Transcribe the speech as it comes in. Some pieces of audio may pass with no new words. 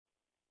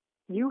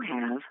You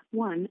have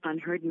one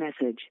unheard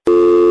message.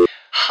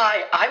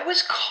 Hi, I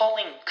was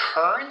calling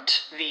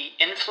Current, the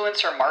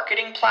influencer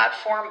marketing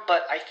platform,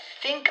 but I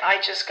think I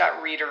just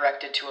got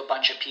redirected to a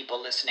bunch of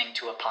people listening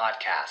to a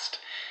podcast.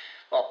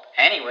 Well,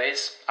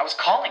 anyways, I was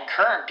calling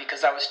Current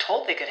because I was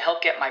told they could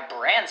help get my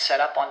brand set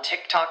up on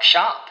TikTok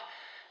Shop,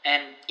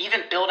 and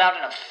even build out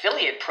an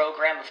affiliate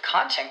program of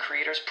content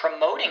creators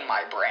promoting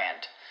my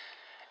brand,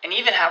 and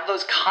even have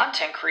those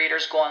content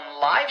creators go on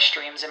live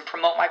streams and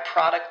promote my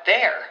product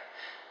there.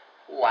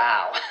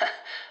 Wow,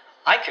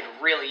 I could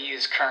really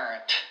use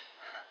Current.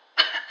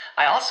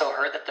 I also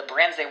heard that the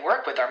brands they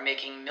work with are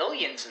making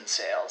millions in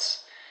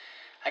sales.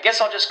 I guess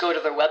I'll just go to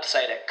their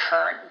website at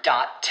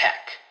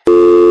current.tech.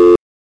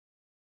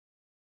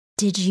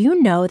 Did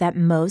you know that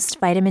most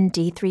vitamin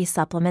D3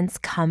 supplements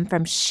come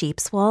from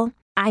sheep's wool?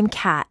 I'm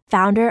Kat,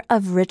 founder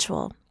of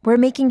Ritual. We're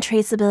making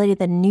traceability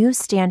the new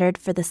standard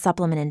for the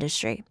supplement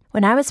industry.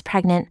 When I was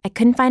pregnant, I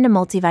couldn't find a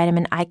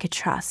multivitamin I could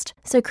trust,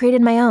 so I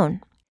created my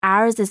own.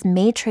 Ours is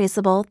made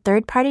traceable,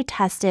 third-party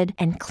tested,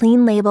 and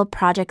clean label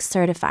project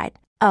certified.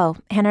 Oh,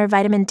 and our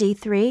vitamin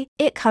D3?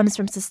 It comes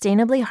from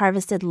sustainably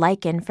harvested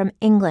lichen from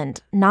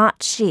England,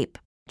 not sheep.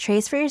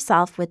 Trace for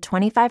yourself with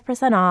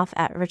 25% off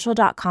at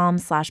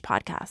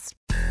ritual.com/podcast.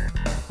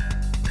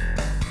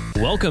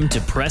 Welcome to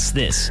Press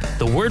This,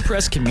 the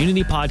WordPress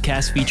community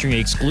podcast featuring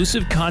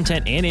exclusive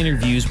content and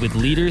interviews with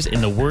leaders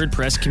in the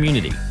WordPress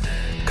community,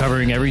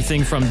 covering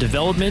everything from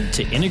development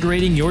to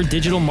integrating your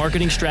digital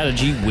marketing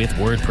strategy with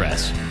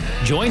WordPress.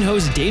 Join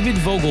host David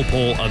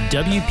Vogelpohl of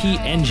WP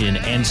Engine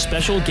and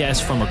special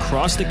guests from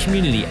across the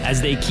community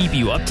as they keep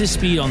you up to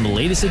speed on the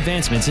latest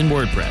advancements in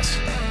WordPress.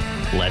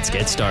 Let's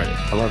get started.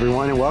 Hello,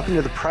 everyone, and welcome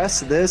to the Press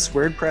This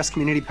WordPress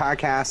Community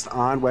Podcast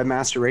on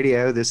Webmaster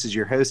Radio. This is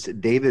your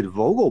host, David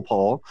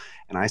Vogelpohl,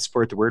 and I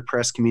support the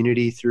WordPress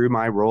community through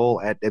my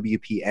role at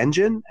WP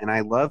Engine, and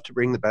I love to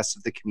bring the best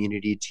of the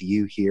community to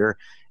you here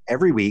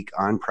every week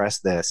on Press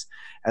This.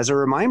 As a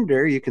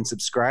reminder, you can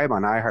subscribe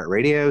on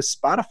iHeartRadio,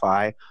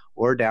 Spotify,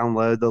 or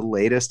download the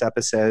latest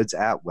episodes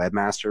at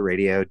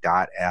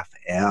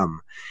webmasterradio.fm.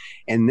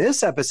 In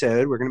this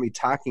episode, we're going to be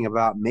talking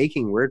about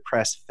making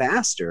WordPress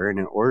faster, and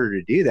in order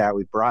to do that,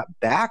 we brought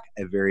back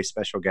a very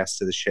special guest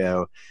to the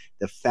show,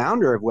 the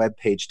founder of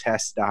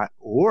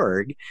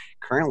webpagetest.org,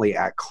 currently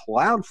at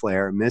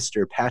Cloudflare,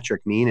 Mr.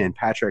 Patrick Meenan.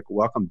 Patrick,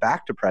 welcome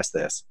back to Press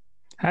This.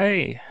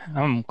 Hey,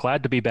 I'm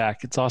glad to be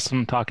back. It's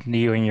awesome talking to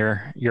you and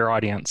your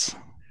audience.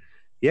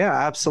 Yeah,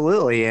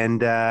 absolutely.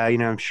 And,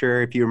 I'm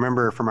sure if you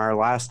remember from our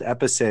last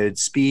episode,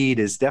 speed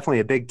is definitely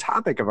a big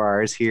topic of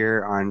ours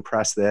here on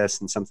Press This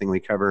and something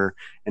we cover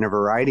in a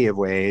variety of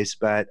ways.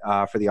 But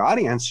for the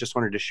audience, just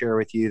wanted to share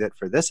with you that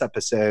for this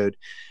episode,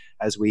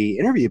 as we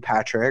interview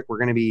Patrick, we're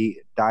going to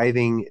be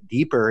diving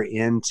deeper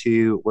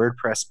into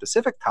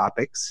WordPress-specific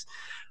topics.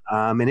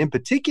 And in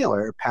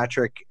particular,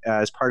 Patrick,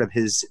 as part of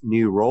his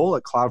new role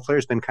at Cloudflare,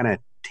 has been kind of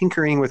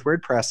tinkering with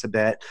WordPress a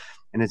bit,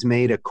 and has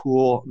made a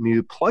cool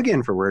new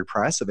plugin for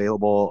WordPress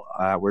available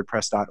at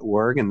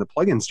WordPress.org in the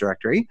plugins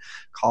directory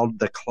called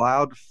the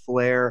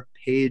Cloudflare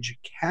Page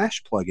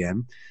Cache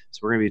plugin. So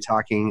we're going to be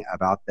talking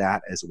about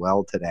that as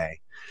well today.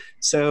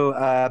 So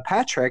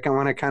Patrick, I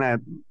want to kind of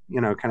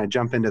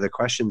jump into the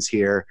questions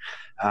here.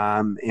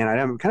 And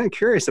I'm kind of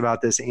curious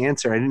about this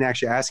answer. I didn't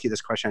actually ask you this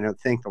question, I don't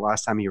think, the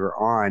last time you were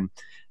on.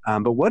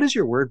 But what is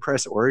your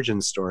WordPress origin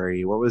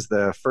story? What was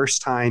the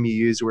first time you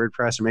used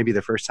WordPress, or maybe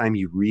the first time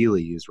you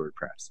really used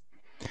WordPress?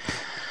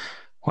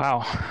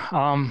 Wow.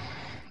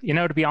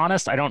 To be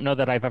honest, I don't know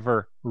that I've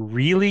ever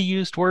really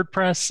used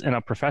WordPress in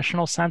a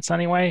professional sense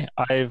anyway.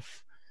 I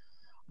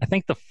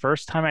think the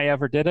first time I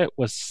ever did it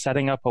was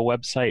setting up a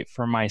website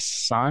for my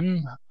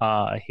son.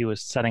 He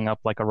was setting up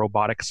like a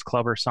robotics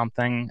club or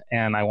something,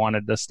 and I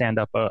wanted to stand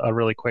up a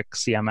really quick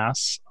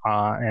CMS,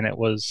 and it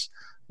was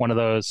one of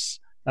those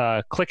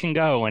click and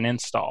go and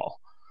install.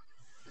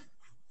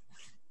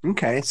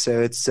 Okay,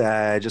 so it's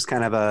just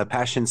kind of a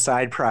passion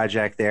side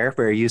project there.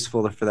 Very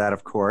useful for that,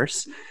 of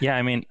course. Yeah,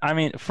 I mean,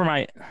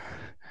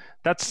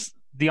 that's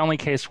the only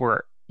case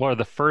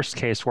the first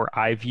case where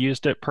I've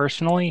used it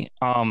personally.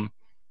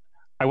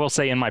 I will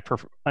say in my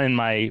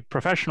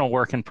professional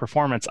work and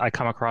performance, I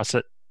come across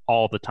it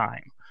all the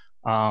time.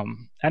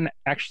 And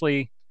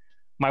actually,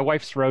 my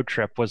wife's road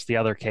trip was the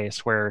other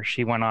case where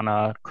she went on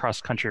a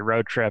cross-country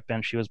road trip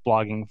and she was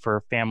blogging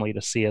for family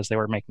to see as they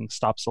were making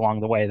stops along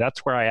the way.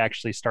 That's where I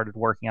actually started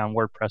working on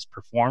WordPress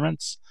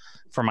performance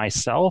for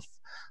myself.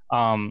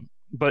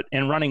 But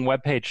in running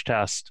web page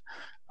test,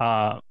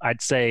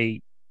 I'd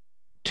say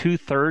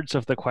 2/3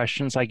 of the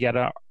questions I get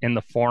in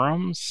the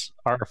forums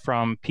are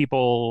from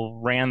people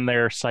ran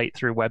their site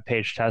through web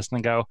page test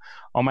and go,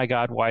 oh my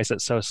God, why is it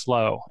so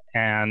slow?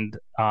 And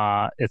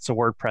it's a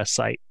WordPress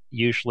site,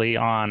 usually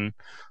on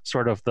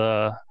sort of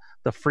the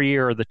free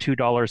or the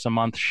 $2 a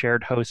month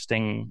shared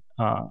hosting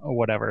or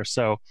whatever.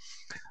 So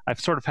I've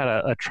sort of had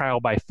a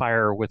trial by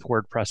fire with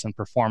WordPress and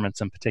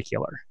performance in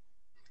particular.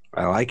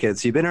 I like it.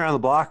 So you've been around the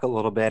block a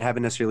little bit,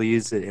 haven't necessarily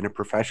used it in a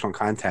professional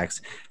context.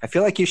 I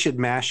feel like you should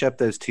mash up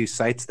those two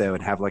sites, though,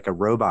 and have like a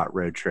robot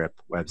road trip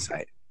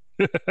website.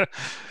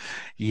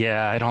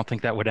 Yeah, I don't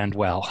think that would end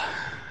well.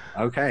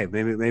 Okay,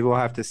 maybe we'll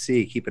have to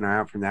see. Keep an eye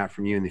out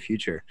from you in the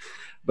future.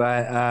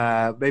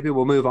 But maybe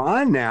we'll move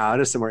on now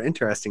to some more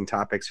interesting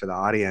topics for the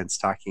audience,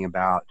 talking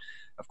about,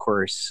 of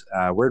course,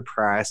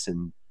 WordPress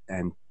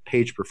and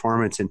page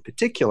performance in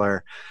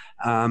particular.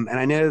 And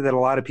I know that a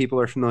lot of people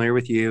are familiar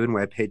with you and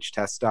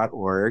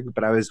webpagetest.org,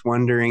 but I was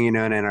wondering,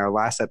 and in our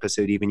last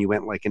episode, even you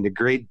went like into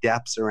great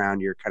depths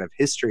around your kind of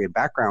history and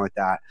background with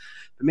that.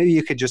 But maybe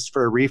you could just,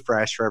 for a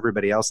refresh for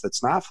everybody else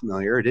that's not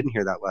familiar or didn't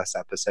hear that last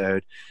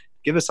episode,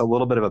 give us a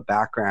little bit of a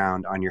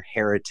background on your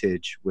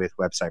heritage with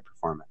website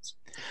performance.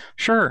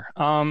 Sure.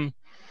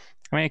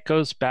 It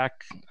goes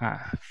back,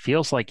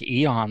 feels like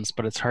eons,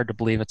 but it's hard to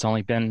believe it's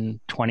only been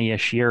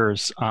 20-ish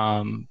years.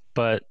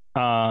 But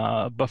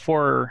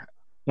before,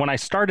 when I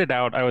started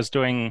out, I was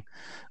doing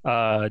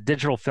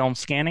digital film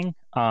scanning,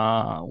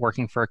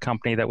 working for a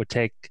company that would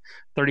take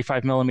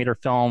 35 millimeter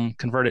film,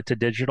 convert it to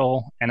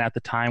digital, and at the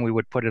time we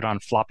would put it on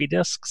floppy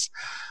disks.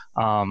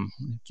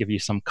 Give you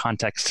some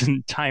context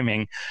and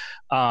timing.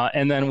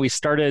 And then we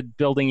started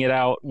building it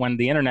out when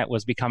the internet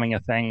was becoming a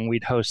thing.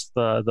 We'd host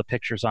the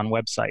pictures on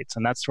websites.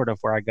 And that's sort of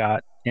where I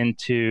got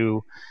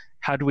into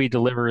how do we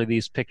deliver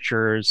these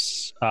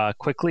pictures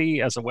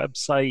quickly as a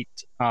website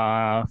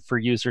for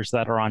users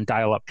that are on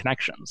dial-up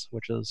connections,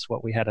 which is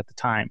what we had at the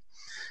time.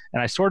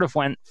 And I sort of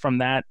went from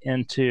that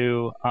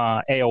into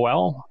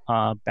AOL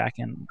back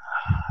in,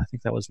 I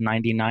think that was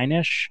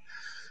 99-ish.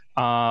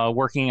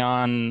 Working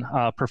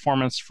on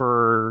performance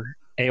for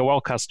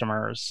AOL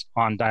customers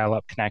on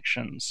dial-up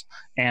connections.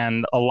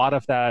 And a lot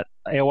of that,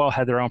 AOL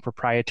had their own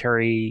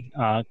proprietary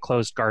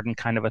closed garden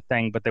kind of a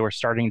thing, but they were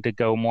starting to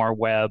go more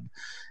web.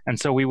 And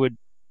so we would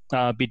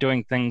be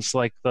doing things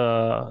like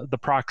the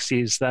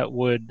proxies that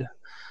would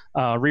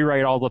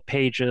rewrite all the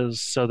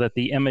pages so that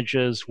the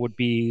images would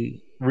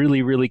be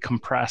really, really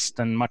compressed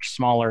and much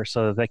smaller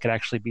so that they could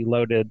actually be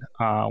loaded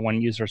when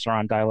users are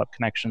on dial-up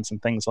connections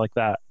and things like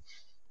that.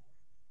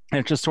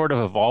 It just sort of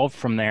evolved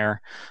from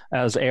there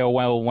as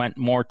AOL went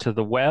more to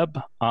the web.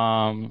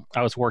 I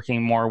was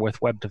working more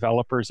with web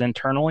developers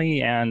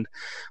internally, and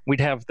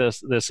we'd have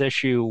this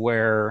issue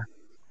where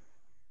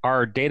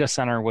our data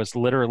center was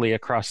literally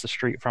across the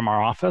street from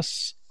our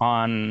office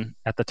on,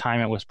 at the time,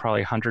 it was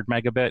probably 100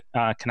 megabit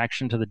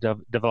connection to the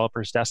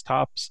developers'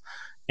 desktops.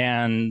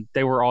 And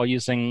they were all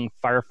using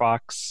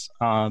Firefox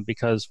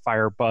because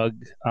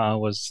Firebug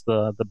was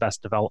the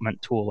best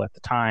development tool at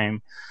the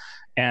time.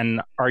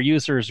 And our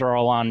users are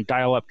all on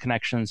dial-up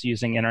connections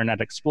using Internet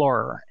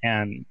Explorer.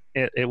 And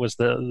it was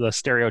the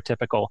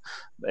stereotypical,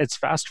 it's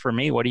fast for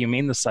me, what do you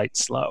mean the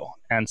site's slow?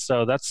 And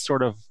so that's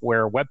sort of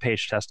where Web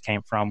Page Test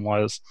came from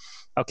was,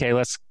 okay,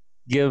 let's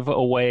give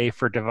a way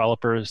for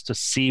developers to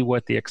see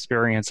what the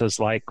experience is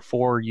like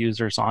for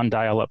users on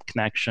dial-up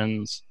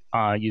connections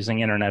using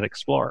Internet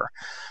Explorer.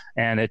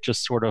 And it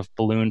just sort of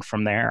ballooned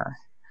from there.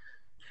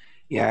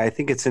 Yeah, I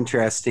think it's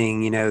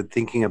interesting,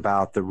 thinking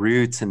about the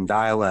roots and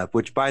dial-up,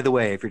 which, by the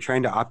way, if you're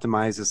trying to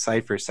optimize a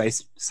site for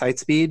site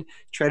speed,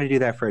 try to do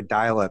that for a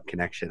dial-up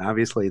connection.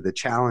 Obviously, the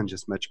challenge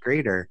is much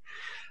greater.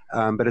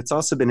 But it's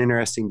also been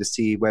interesting to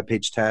see Web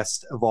Page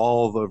Test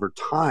evolve over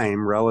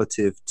time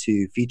relative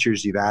to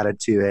features you've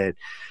added to it,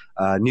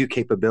 new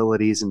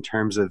capabilities in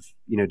terms of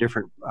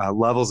different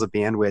levels of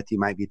bandwidth you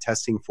might be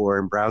testing for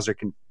in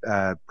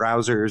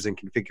browsers and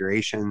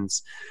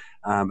configurations.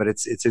 But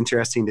it's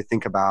interesting to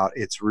think about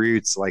its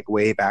roots, like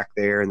way back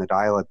there in the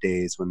dial-up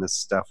days when this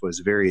stuff was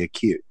very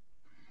acute.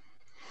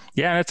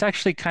 Yeah, it's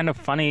actually kind of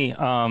funny,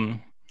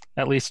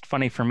 at least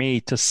funny for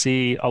me, to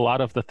see a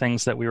lot of the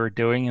things that we were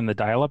doing in the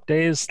dial-up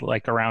days,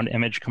 like around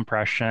image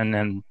compression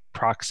and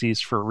proxies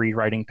for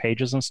rewriting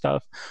pages and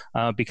stuff,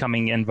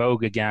 becoming in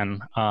vogue again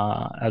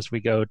as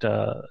we go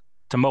to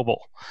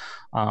mobile.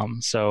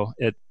 So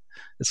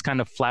it's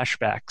kind of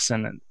flashbacks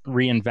and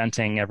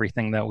reinventing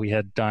everything that we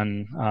had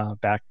done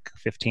back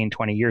 15,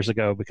 20 years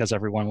ago because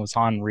everyone was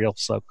on real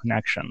slow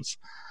connections.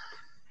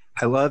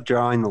 I love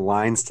drawing the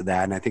lines to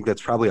that, and I think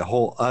that's probably a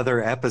whole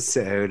other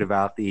episode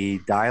about the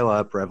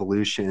dial-up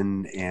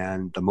revolution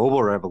and the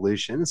mobile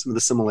revolution, some of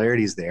the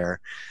similarities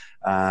there.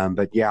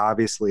 But yeah,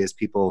 obviously, as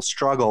people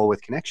struggle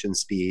with connection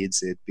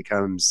speeds, it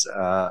becomes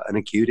an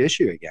acute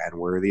issue again,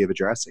 worthy of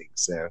addressing.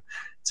 So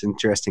it's an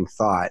interesting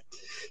thought.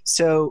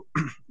 So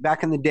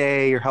back in the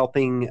day, you're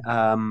helping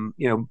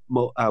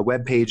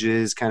web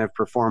pages kind of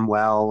perform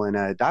well in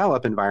a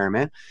dial-up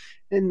environment.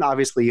 And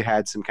obviously, you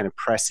had some kind of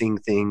pressing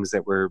things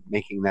that were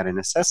making that a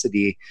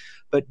necessity.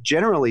 But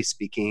generally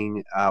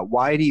speaking,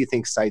 why do you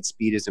think site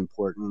speed is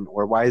important,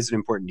 or why is it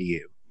important to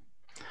you?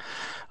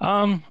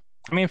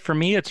 For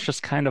me, it's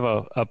just kind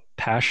of a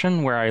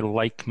passion where I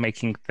like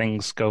making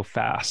things go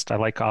fast. I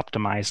like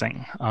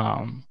optimizing.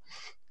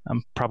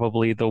 I'm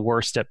probably the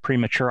worst at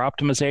premature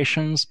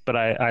optimizations, but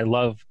I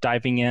love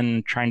diving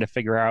in, trying to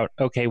figure out,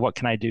 okay, what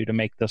can I do to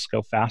make this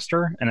go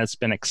faster? And it's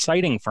been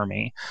exciting for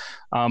me.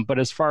 But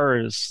as far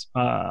as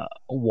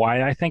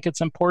why I think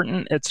it's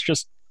important, it's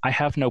just I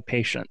have no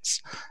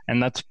patience,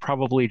 and that's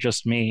probably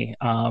just me.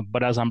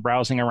 But as I'm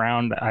browsing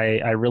around,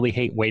 I really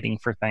hate waiting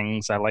for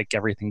things. I like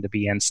everything to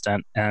be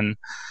instant. And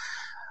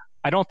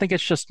I don't think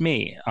it's just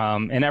me.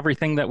 In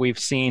everything that we've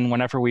seen,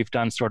 whenever we've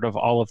done sort of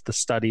all of the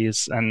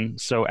studies, and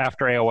so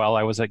after AOL,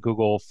 I was at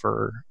Google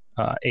for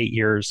 8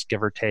 years,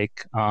 give or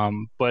take.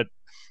 But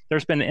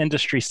there's been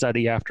industry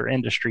study after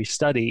industry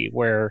study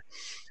where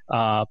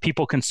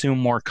people consume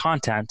more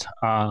content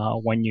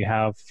when you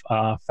have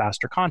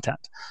faster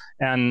content.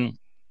 And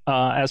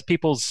as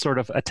people's sort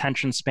of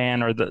attention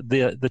span or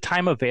the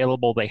time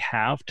available they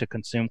have to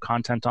consume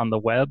content on the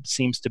web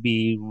seems to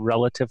be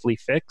relatively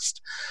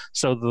fixed.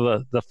 So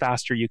the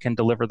faster you can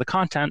deliver the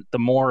content, the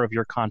more of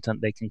your content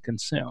they can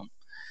consume.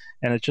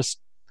 And it just,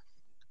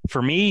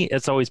 for me,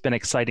 it's always been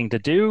exciting to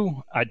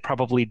do. I'd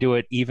probably do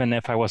it even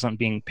if I wasn't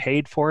being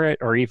paid for it,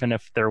 or even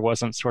if there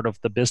wasn't sort of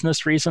the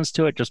business reasons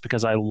to it, just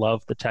because I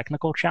love the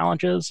technical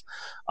challenges.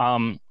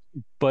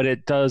 But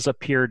it does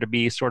appear to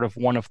be sort of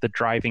one of the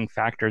driving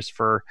factors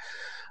for,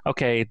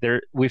 okay,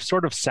 we've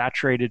sort of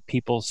saturated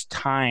people's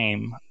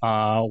time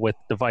with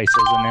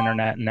devices and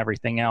internet and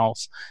everything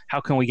else.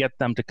 How can we get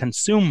them to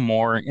consume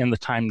more in the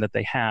time that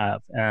they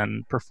have?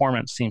 And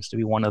performance seems to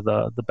be one of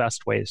the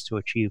best ways to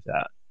achieve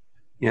that.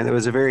 Yeah, there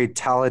was a very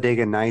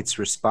Talladega Nights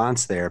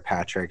response there,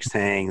 Patrick,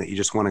 saying that you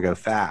just want to go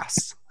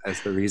fast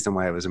as the reason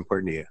why it was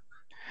important to you.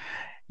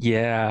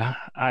 Yeah,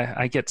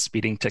 I get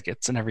speeding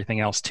tickets and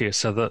everything else too.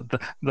 So the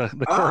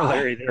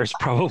corollary there is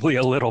probably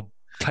a little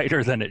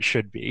tighter than it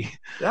should be.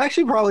 It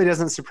actually probably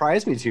doesn't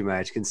surprise me too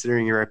much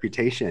considering your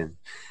reputation.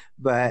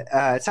 But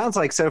it sounds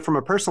like, so from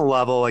a personal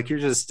level, like you're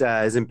just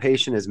as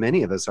impatient as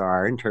many of us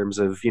are in terms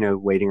of,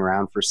 waiting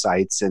around for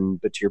sites.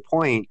 But to your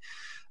point,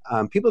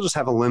 people just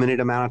have a limited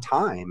amount of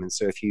time. And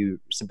so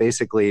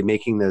basically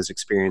making those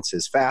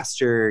experiences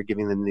faster,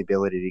 giving them the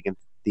ability to get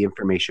the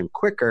information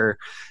quicker,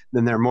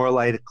 then they're more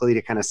likely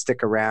to kind of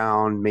stick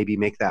around, maybe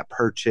make that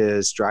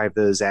purchase, drive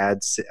those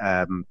ads,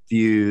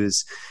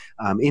 views,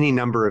 any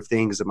number of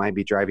things that might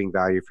be driving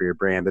value for your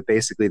brand. But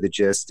basically the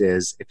gist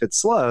is, if it's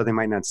slow, they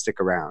might not stick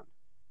around.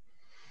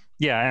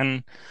 Yeah,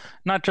 and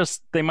not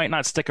just they might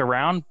not stick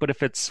around, but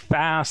if it's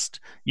fast,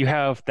 you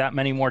have that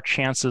many more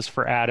chances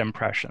for ad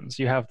impressions.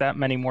 You have that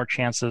many more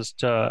chances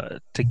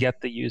to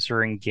get the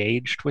user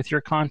engaged with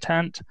your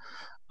content.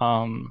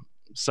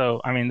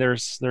 So, I mean,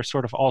 there's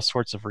sort of all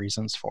sorts of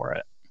reasons for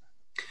it.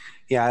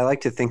 Yeah, I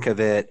like to think of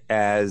it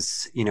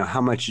as,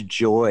 how much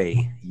joy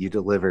you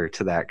deliver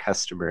to that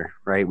customer,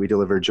 right? We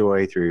deliver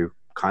joy through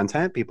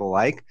content people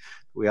like.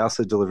 We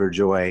also deliver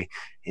joy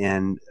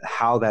in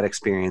how that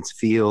experience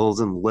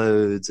feels and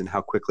loads and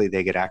how quickly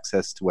they get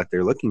access to what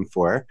they're looking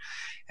for.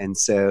 And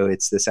so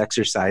it's this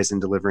exercise in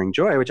delivering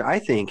joy, which I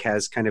think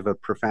has kind of a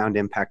profound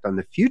impact on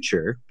the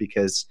future,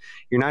 because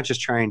you're not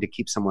just trying to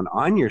keep someone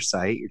on your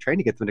site, you're trying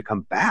to get them to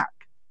come back.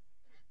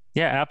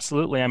 Yeah,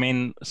 absolutely. I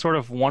mean, sort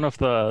of one of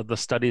the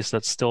studies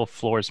that still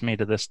floors me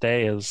to this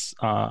day is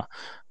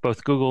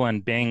both Google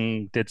and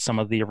Bing did some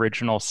of the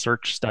original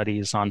search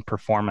studies on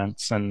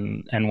performance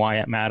and why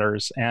it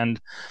matters. And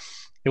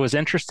it was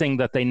interesting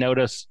that they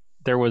noticed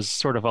there was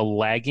sort of a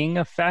lagging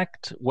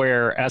effect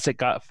where as it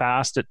got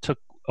fast, it took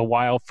a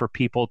while for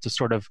people to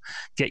sort of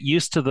get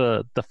used to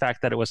the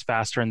fact that it was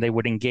faster and they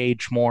would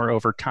engage more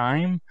over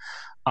time.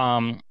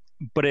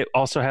 But it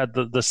also had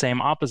the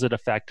same opposite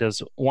effect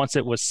as once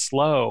it was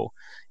slow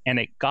and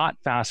it got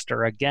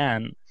faster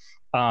again,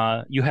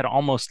 you had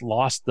almost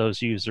lost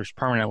those users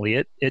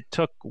permanently. It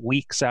took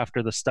weeks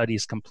after the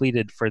studies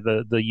completed for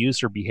the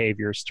user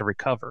behaviors to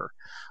recover.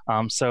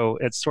 So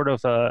it's sort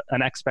of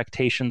an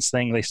expectations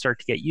thing. They start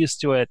to get used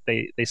to it.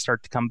 They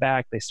start to come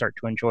back. They start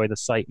to enjoy the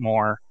site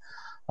more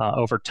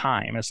over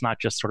time. It's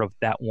not just sort of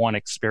that one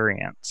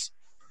experience.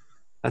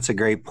 That's a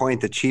great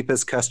point. The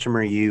cheapest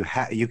customer you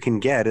can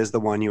get is the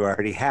one you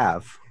already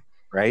have,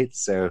 right?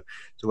 So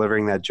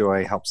delivering that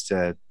joy helps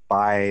to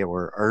buy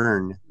or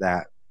earn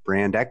that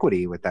brand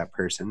equity with that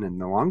person in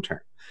the long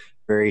term.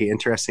 Very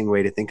interesting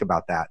way to think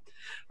about that.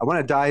 I want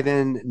to dive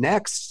in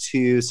next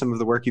to some of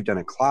the work you've done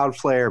at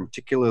Cloudflare,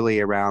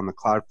 particularly around the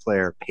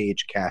Cloudflare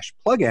Page Cache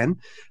plugin.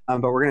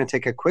 But we're going to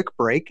take a quick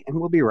break and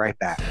we'll be right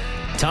back.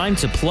 Time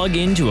to plug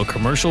into a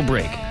commercial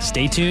break.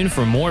 Stay tuned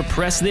for more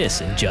Press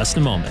This in just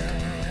a moment.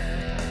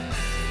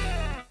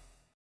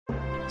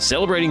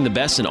 Celebrating the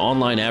best in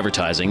online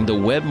advertising, the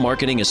Web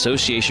Marketing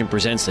Association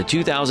presents the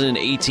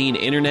 2018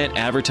 Internet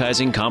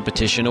Advertising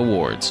Competition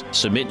Awards.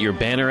 Submit your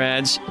banner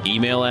ads,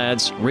 email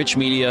ads, rich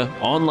media,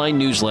 online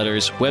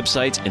newsletters,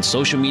 websites, and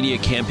social media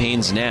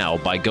campaigns now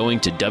by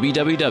going to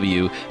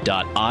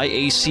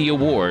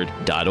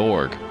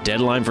www.iacaward.org.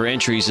 Deadline for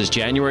entries is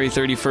January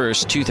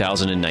 31st,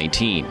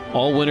 2019.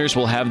 All winners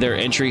will have their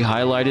entry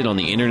highlighted on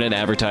the Internet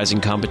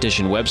Advertising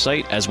Competition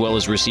website, as well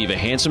as receive a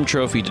handsome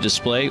trophy to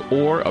display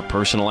or a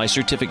personalized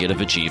certificate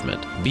of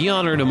achievement. Be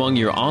honored among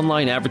your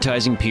online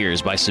advertising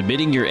peers by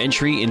submitting your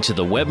entry into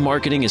the Web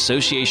Marketing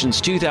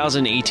Association's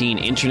 2018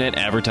 Internet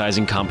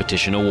Advertising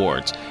Competition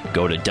Awards.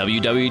 Go to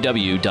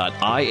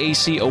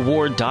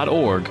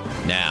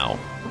www.iacaward.org now.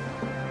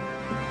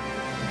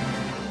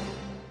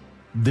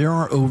 There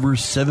are over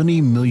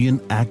 70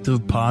 million active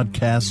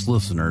podcast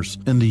listeners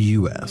in the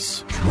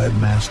U.S.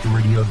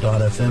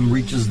 Webmasterradio.fm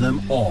reaches them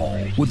all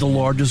with the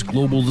largest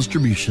global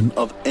distribution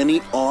of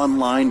any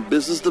online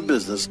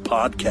business-to-business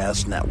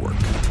podcast network.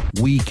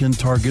 We can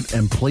target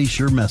and place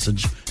your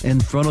message in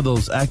front of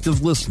those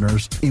active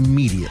listeners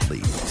immediately.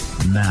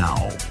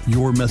 Now,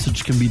 your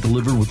message can be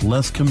delivered with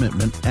less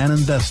commitment and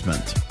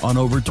investment on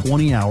over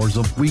 20 hours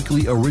of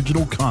weekly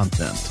original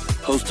content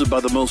hosted by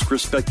the most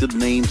respected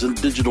names in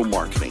digital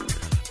marketing,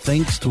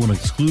 thanks to an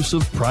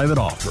exclusive private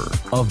offer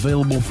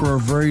available for a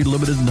very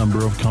limited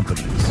number of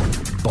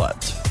companies.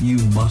 But you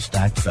must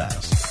act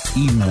fast.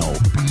 Email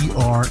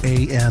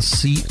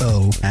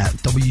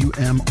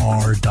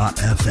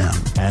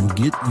brasco@wmr.fm and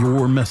get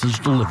your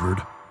message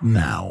delivered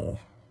now.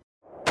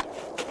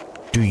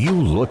 Do you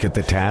look at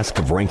the task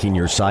of ranking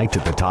your site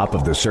at the top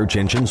of the search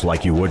engines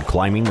like you would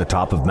climbing the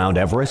top of Mount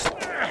Everest?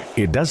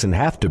 It doesn't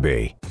have to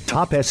be.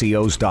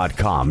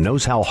 TopSEOs.com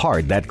knows how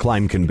hard that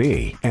climb can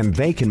be, and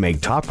they can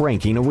make top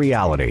ranking a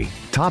reality.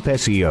 Top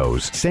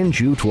SEOs sends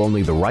you to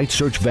only the right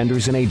search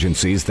vendors and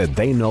agencies that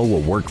they know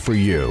will work for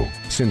you.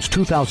 Since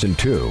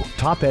 2002,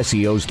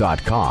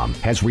 TopSEOs.com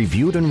has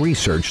reviewed and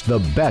researched the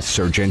best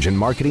search engine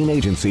marketing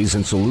agencies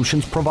and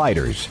solutions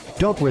providers.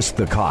 Don't risk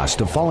the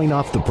cost of falling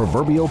off the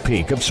proverbial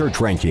peak of search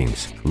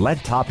rankings.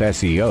 Let Top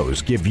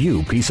SEOs give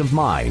you peace of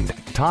mind.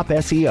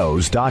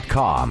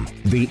 TopSEOs.com,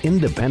 the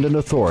independent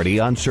authority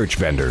on search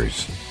vendors.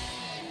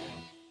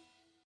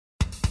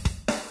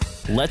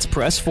 Let's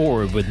press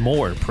forward with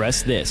more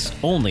Press This,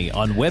 only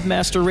on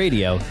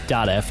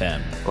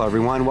webmasterradio.fm. Hello,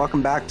 everyone.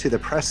 Welcome back to the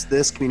Press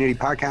This community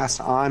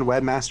podcast on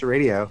Webmaster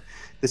Radio.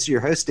 This is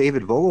your host,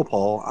 David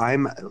Vogelpohl.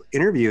 I'm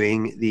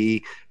interviewing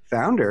the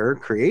founder,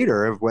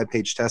 creator of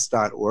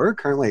webpagetest.org,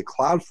 currently at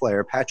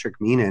Cloudflare, Patrick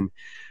Meenan.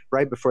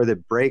 Right before the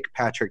break,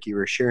 Patrick, you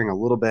were sharing a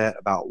little bit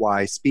about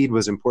why speed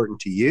was important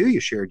to you. You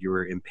shared you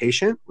were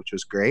impatient, which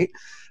was great.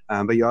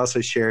 But you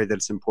also shared that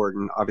it's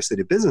important, obviously,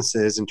 to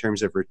businesses in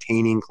terms of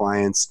retaining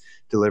clients,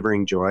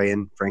 delivering joy,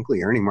 and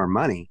frankly, earning more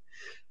money.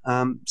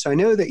 So I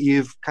know that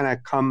you've kind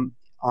of come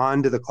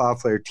onto the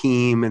Cloudflare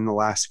team in the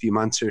last few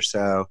months or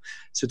so.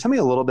 So tell me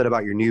a little bit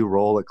about your new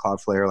role at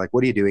Cloudflare. Like,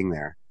 what are you doing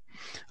there?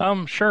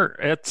 Sure.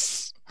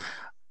 It's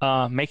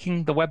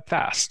making the web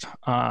fast.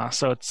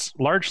 So it's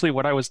largely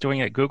what I was doing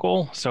at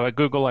Google. So at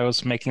Google, I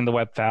was making the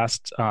web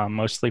fast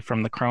mostly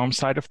from the Chrome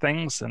side of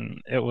things.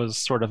 And it was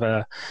sort of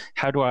a,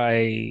 how do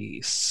I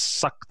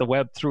suck the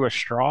web through a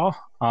straw?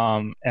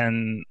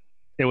 And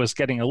it was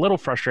getting a little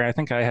frustrating. I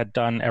think I had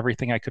done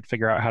everything I could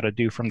figure out how to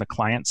do from the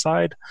client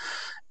side.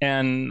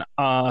 And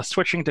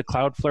switching to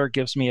Cloudflare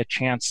gives me a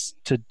chance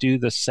to do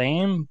the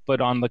same, but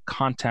on the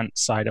content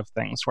side of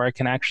things, where I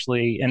can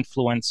actually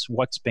influence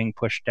what's being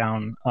pushed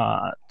down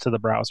to the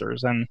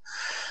browsers. And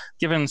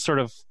given sort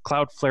of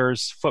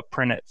Cloudflare's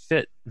footprint, it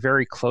fit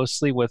very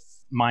closely with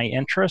my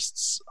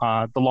interests.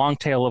 The long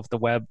tail of the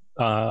web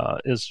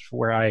is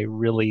where I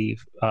really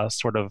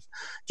sort of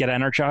get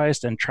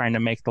energized and trying to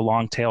make the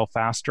long tail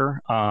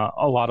faster.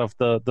 A lot of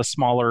the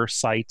smaller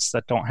sites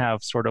that don't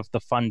have sort of the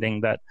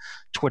funding that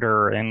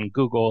Twitter and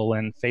Google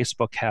and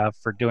Facebook have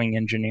for doing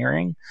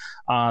engineering,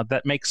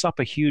 that makes up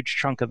a huge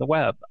chunk of the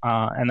web,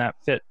 and that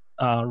fit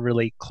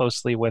really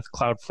closely with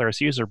Cloudflare's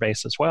user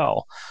base as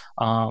well.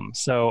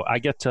 So I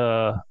get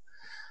to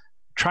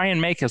try and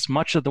make as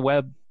much of the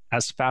web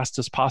as fast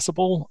as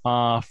possible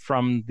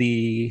from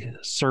the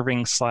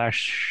serving /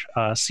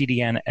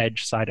 CDN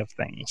edge side of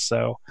things.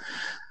 So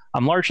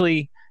I'm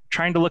largely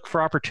trying to look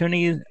for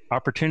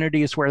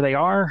opportunities where they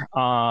are.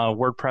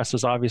 WordPress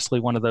is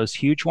obviously one of those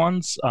huge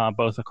ones,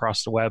 both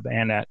across the web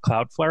and at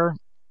Cloudflare.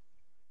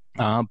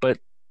 But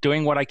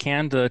doing what I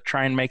can to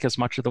try and make as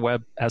much of the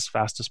web as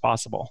fast as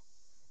possible.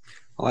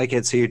 I like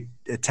it. So you're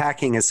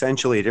attacking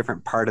essentially a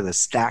different part of the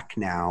stack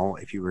now,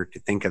 if you were to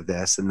think of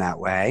this in that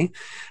way,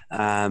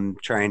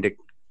 trying to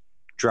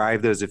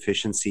drive those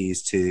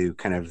efficiencies to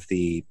kind of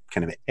the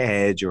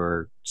edge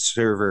or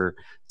server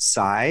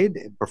side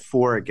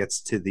before it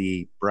gets to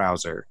the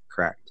browser,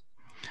 correct?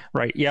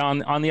 Right. Yeah.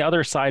 On the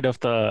other side of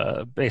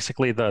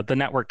basically the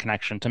network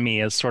connection, to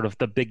me, is sort of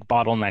the big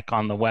bottleneck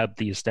on the web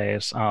these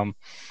days.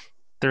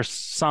 There's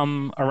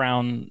some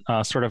around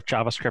sort of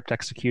JavaScript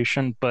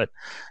execution, but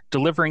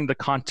delivering the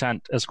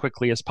content as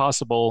quickly as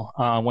possible,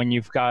 when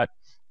you've got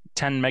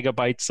 10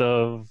 megabytes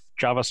of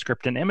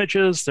JavaScript and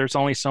images, there's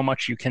only so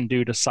much you can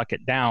do to suck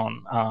it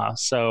down.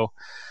 So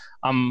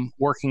I'm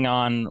working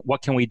on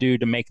what can we do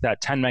to make that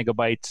 10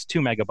 megabytes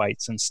 2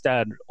 megabytes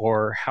instead,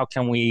 or how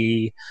can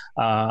we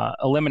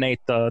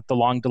eliminate the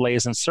long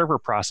delays in server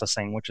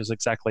processing, which is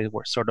exactly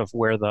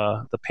where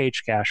the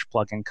page cache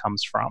plugin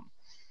comes from.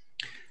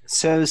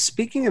 So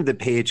speaking of the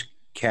page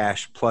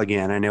cache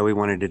plugin, I know we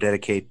wanted to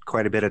dedicate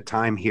quite a bit of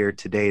time here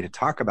today to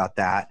talk about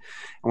that.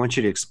 I want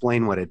you to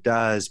explain what it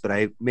does,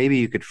 but maybe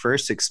you could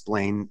first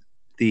explain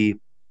the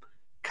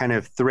kind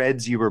of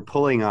threads you were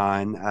pulling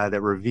on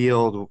that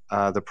revealed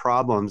the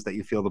problems that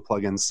you feel the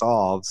plugin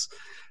solves.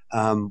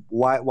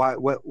 What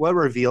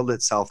revealed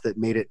itself that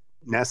made it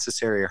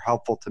necessary or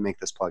helpful to make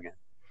this plugin?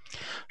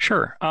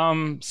 Sure.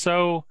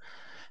 So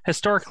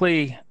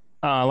Historically,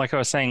 like I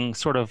was saying,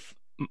 sort of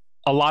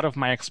a lot of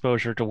my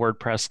exposure to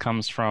WordPress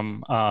comes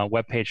from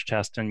web page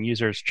test and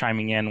users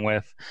chiming in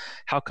with,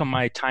 how come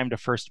my time to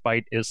first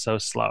byte is so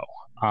slow?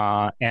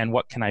 And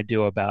what can I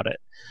do about it?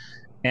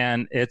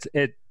 And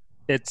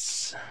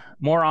it's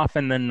more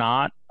often than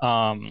not,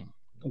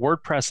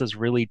 WordPress is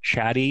really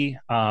chatty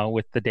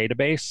with the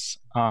database,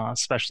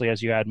 especially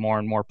as you add more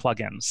and more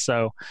plugins.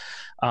 So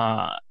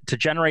to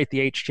generate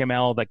the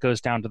HTML that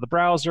goes down to the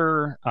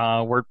browser,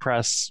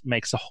 WordPress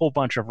makes a whole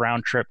bunch of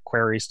round-trip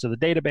queries to the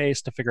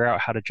database to figure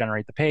out how to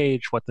generate the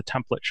page, what the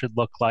template should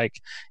look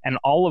like. And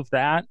all of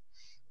that,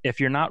 if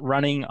you're not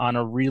running on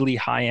a really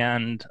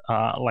high-end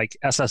like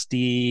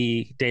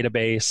SSD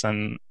database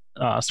and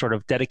sort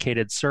of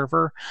dedicated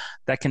server,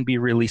 that can be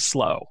really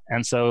slow.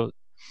 And so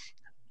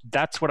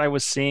that's what I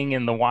was seeing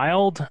in the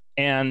wild.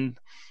 And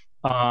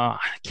I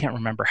can't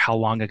remember how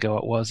long ago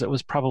it was. It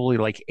was probably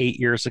like 8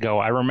 years ago.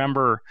 I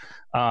remember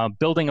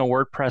building a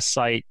WordPress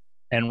site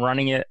and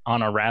running it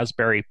on a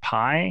Raspberry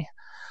Pi,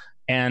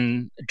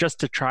 and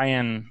just to try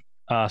and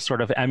sort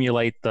of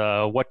emulate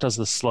what does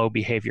the slow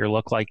behavior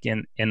look like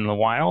in the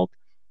wild,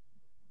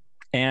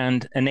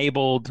 and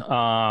enabled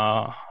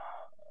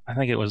I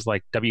think it was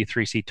like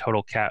W3C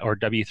Total Cache or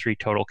W3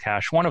 Total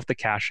Cache, one of the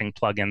caching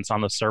plugins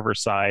on the server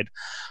side,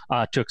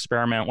 to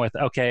experiment with,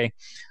 okay,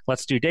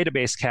 let's do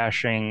database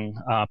caching,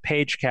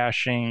 page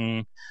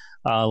caching,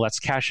 let's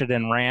cache it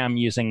in RAM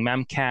using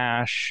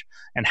Memcache,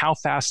 and how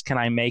fast can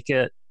I make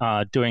it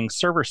doing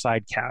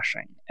server-side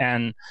caching?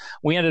 And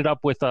we ended up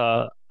with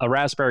a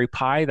Raspberry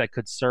Pi that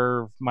could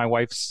serve my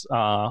wife's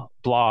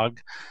blog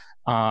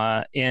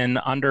in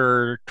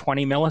under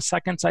 20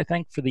 milliseconds, I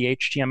think, for the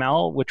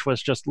HTML, which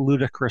was just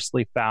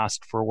ludicrously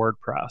fast for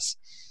WordPress.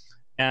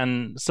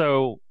 And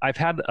so I've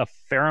had a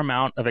fair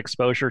amount of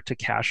exposure to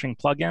caching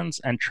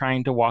plugins and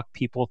trying to walk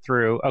people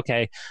through,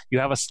 okay, you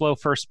have a slow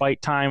first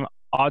byte time,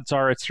 odds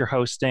are it's your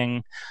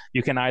hosting.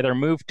 You can either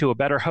move to a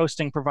better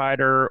hosting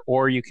provider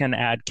or you can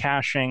add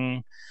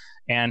caching,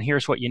 and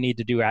here's what you need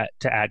to do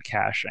to add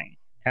caching.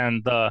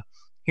 And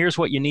here's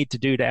what you need to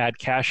do to add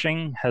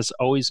caching has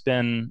always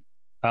been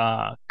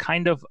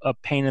kind of a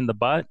pain in the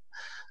butt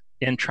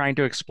in trying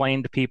to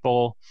explain to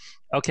people,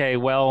 okay,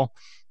 well,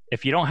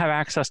 if you don't have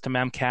access to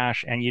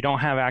Memcache and you don't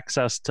have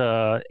access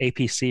to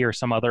APC or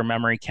some other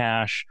memory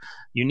cache,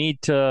 you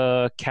need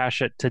to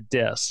cache it to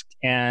disk.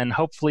 And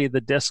hopefully the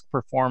disk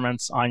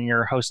performance on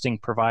your hosting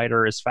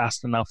provider is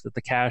fast enough that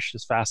the cache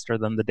is faster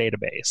than the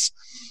database.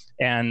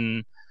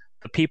 And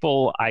the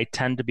people I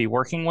tend to be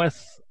working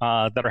with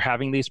that are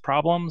having these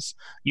problems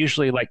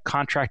usually like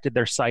contracted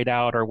their site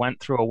out or went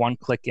through a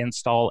one-click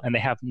install, and they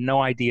have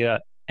no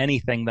idea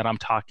anything that I'm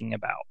talking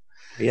about.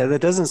 Yeah,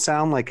 that doesn't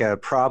sound like a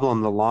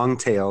problem the long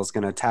tail is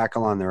going to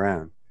tackle on their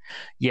own.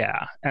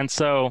 Yeah, and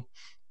so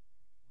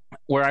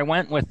where I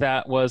went with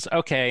that was,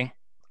 okay,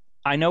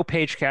 I know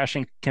page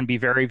caching can be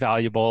very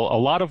valuable. A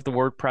lot of the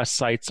WordPress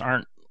sites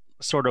aren't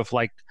sort of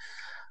like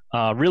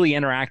really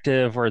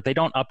interactive, or they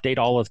don't update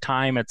all the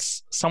time.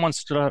 It's someone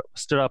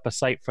stood up a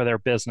site for their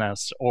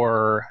business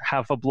or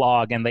have a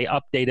blog, and they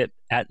update it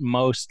at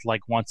most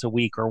like once a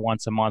week or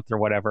once a month or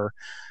whatever.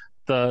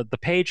 The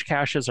page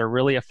caches are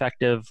really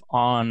effective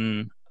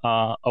on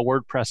a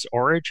WordPress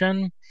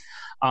origin,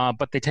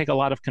 but they take a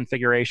lot of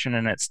configuration,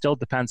 and it still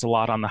depends a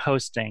lot on the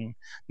hosting.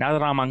 Now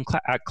that I'm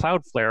at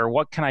Cloudflare,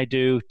 what can I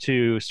do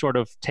to sort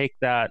of take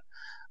that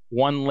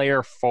one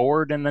layer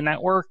forward in the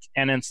network,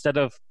 and instead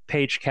of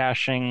page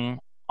caching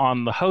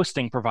on the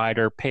hosting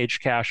provider, page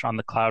cache on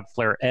the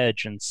Cloudflare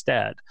edge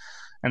instead?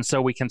 And so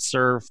we can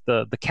serve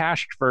the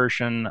cached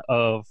version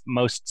of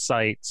most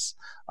sites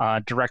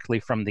directly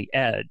from the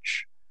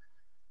edge.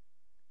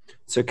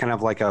 So kind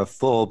of like a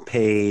full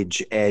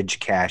page edge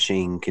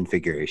caching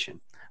configuration.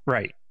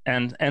 Right.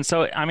 And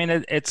so, I mean,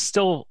 it's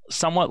still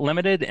somewhat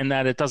limited in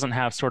that it doesn't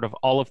have sort of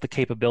all of the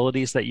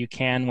capabilities that you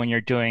can when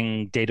you're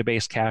doing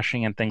database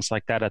caching and things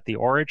like that at the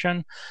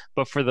origin.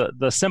 But for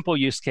the simple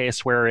use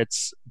case where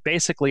it's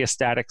basically a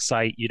static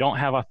site, you don't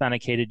have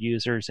authenticated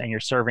users, and you're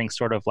serving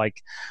sort of like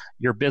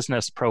your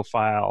business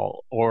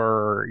profile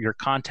or your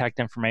contact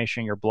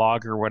information, your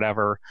blog or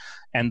whatever,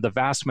 and the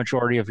vast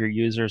majority of your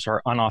users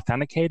are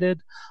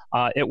unauthenticated,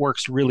 it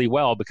works really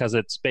well, because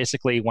it's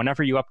basically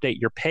whenever you update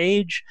your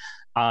page,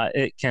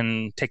 it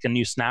can take a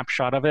new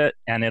snapshot of it,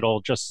 and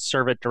it'll just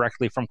serve it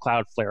directly from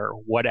Cloudflare.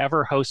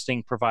 Whatever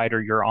hosting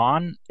provider you're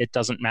on, it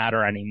doesn't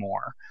matter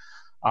anymore.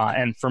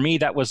 And for me,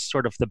 that was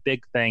sort of the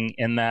big thing,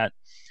 in that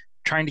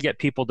trying to get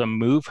people to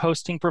move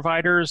hosting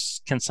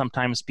providers can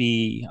sometimes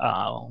be,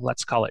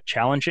 let's call it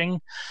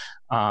challenging,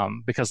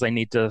 because they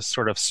need to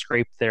sort of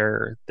scrape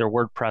their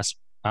WordPress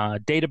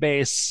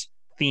database,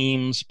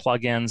 themes,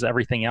 plugins,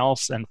 everything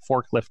else, and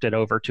forklift it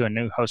over to a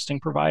new hosting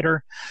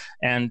provider.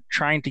 And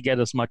trying to get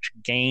as much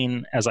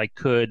gain as I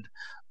could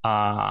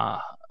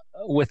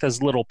with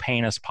as little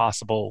pain as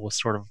possible was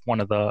sort of one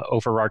of the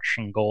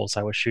overarching goals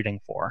I was shooting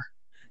for.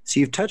 So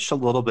you've touched a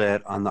little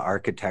bit on the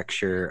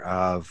architecture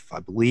of, I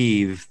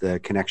believe, the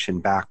connection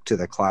back to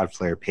the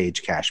Cloudflare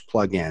Page Cache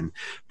plugin.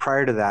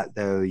 Prior to that,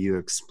 though, you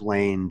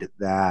explained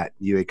that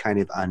you had kind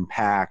of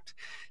unpacked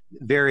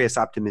various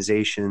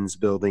optimizations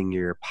building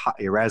your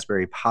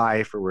Raspberry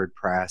Pi for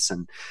WordPress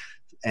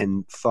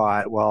and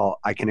thought, well,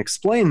 I can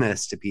explain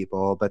this to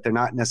people, but they're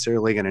not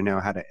necessarily going to know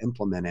how to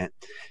implement it.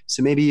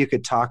 So maybe you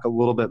could talk a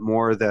little bit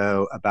more,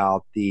 though,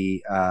 about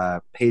the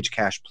Page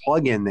Cache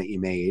plugin that you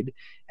made,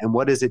 and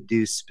what does it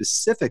do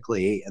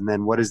specifically, and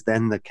then what is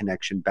then the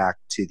connection back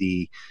to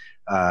the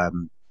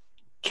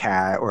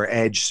or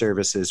Edge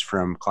services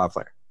from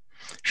Cloudflare?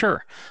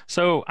 Sure.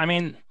 So, I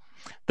mean,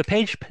 the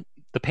Page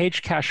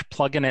Cache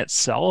plugin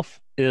itself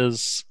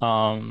is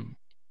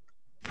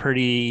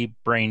pretty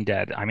brain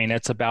dead. I mean,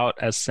 it's about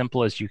as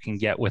simple as you can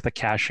get with a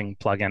caching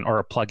plugin or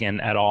a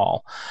plugin at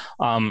all.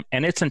 And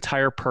its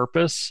entire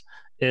purpose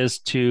is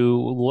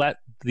to let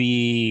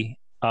the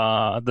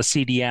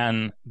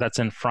CDN that's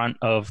in front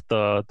of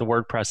the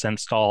WordPress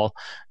install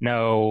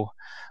know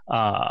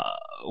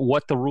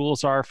what the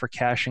rules are for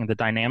caching the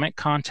dynamic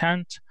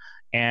content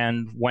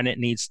and when it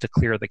needs to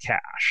clear the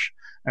cache.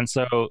 And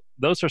so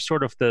those are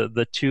sort of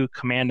the two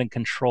command and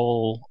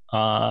control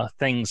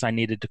things I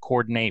needed to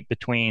coordinate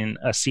between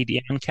a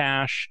CDN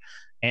cache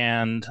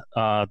and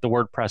the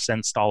WordPress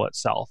install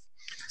itself.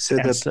 So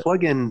the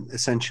plugin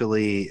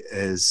essentially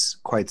is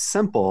quite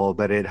simple,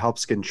 but it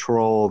helps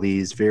control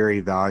these very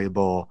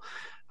valuable,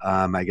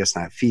 I guess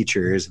not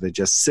features, but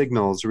just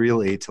signals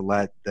really to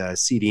let the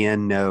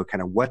CDN know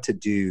kind of what to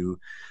do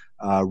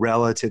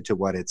relative to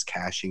what it's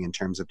caching in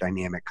terms of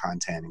dynamic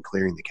content and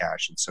clearing the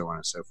cache and so on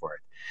and so forth.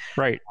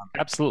 Right.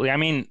 Absolutely. I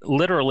mean,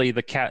 literally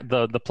the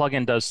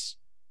plugin does,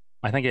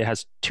 I think it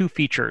has two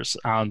features.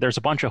 There's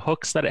a bunch of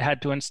hooks that it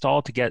had to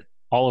install to get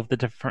all of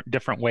the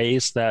different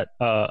ways that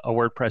a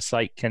WordPress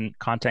site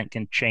content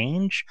can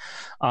change.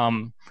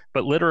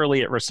 But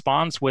literally it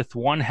responds with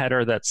one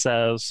header that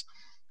says,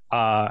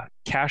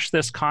 cache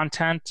this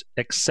content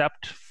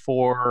except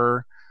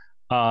for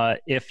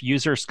if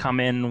users come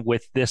in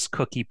with this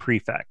cookie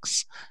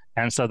prefix.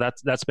 And so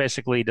that's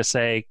basically to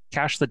say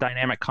cache the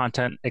dynamic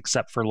content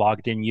except for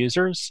logged in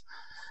users.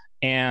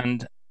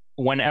 And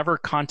whenever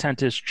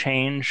content is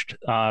changed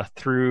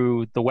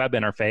through the web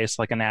interface,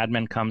 like an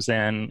admin comes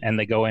in and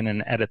they go in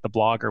and edit the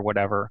blog or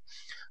whatever,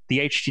 the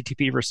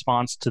HTTP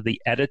response to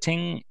the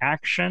editing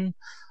action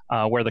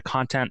where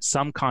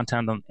some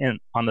content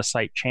on the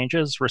site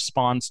changes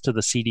responds to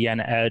the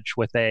CDN Edge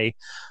with the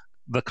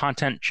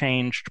content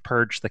changed,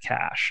 purge the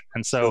cache.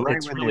 And so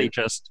it's really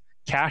just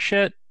cache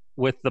it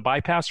with the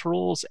bypass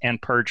rules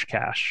and purge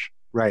cache.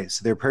 Right.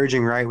 So they're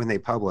purging right when they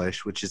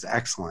publish, which is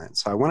excellent.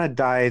 So I want to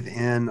dive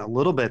in a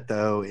little bit,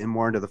 though,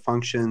 more into the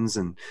functions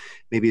and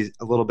maybe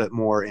a little bit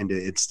more into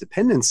its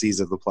dependencies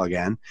of the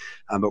plugin.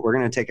 But we're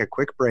going to take a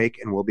quick break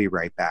and we'll be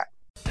right back.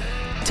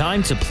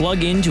 Time to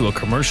plug into a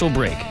commercial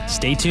break.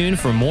 Stay tuned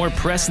for more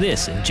Press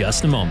This in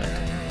just a moment.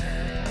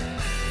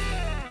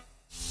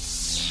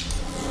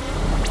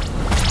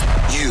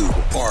 You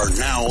are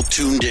now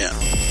tuned in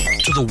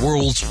to the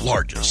world's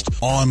largest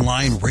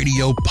online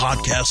radio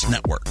podcast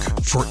network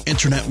for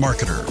internet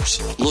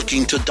marketers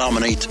looking to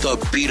dominate the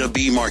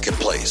B2B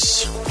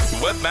marketplace.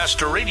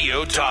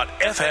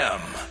 Webmasterradio.fm.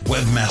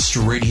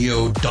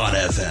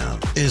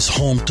 Webmasterradio.fm is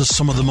home to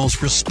some of the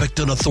most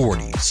respected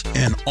authorities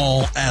in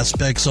all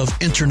aspects of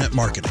internet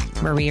marketing.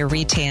 Maria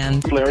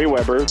Retan, Larry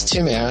Weber,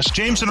 Tim Ash,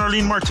 James and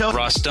Arlene Martell,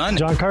 Ross Dunn,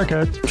 John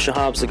Carcutt,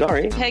 Shahab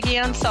Zagari, Peggy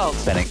Unsalt,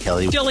 Bennett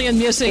Kelly, Jillian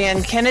Music,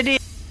 and Kennedy.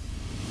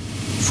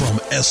 From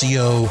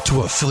SEO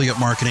to affiliate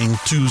marketing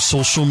to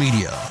social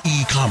media,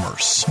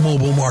 e-commerce,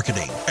 mobile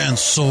marketing, and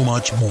so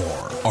much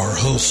more. Our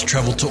hosts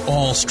travel to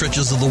all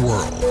stretches of the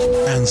world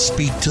and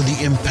speak to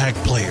the impact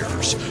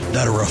players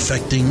that are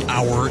affecting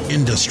our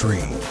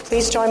industry.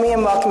 Please join me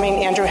in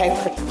welcoming Andrew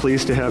Hagford.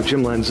 Pleased to have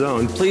Jim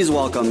Lanzone. Please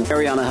welcome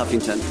Ariana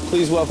Huffington.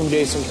 Please welcome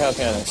Jason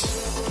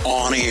Kalkanis.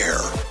 On air,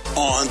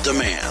 on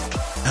demand,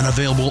 and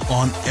available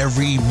on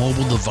every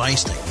mobile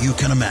device that you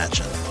can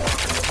imagine.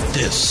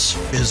 This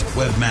is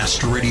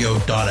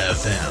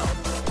Webmasterradio.fm.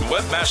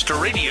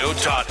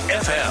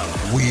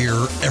 Webmasterradio.fm.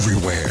 We're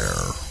everywhere.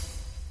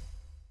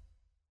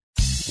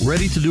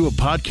 Ready to do a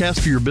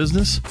podcast for your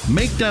business?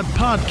 Make that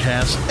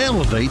podcast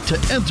elevate to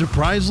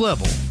enterprise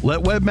level. Let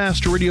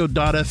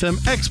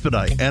Webmasterradio.fm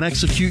expedite and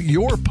execute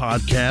your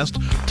podcast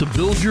to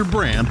build your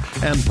brand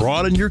and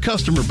broaden your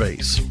customer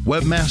base.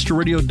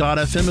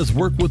 Webmasterradio.fm has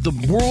worked with the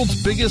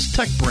world's biggest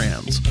tech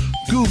brands,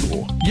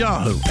 Google,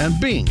 Yahoo, and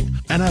Bing,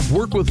 and have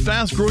worked with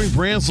fast-growing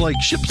brands like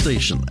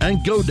ShipStation and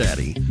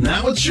GoDaddy.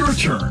 Now it's your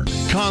turn.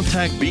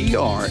 Contact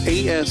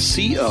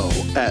BRASCO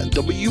at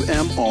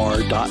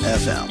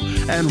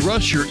WMR.fm and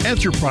rush your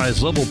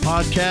enterprise-level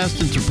podcast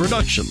into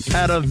production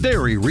at a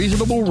very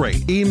reasonable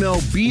rate. Email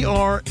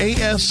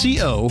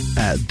BRASCO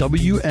at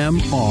WMR.fm.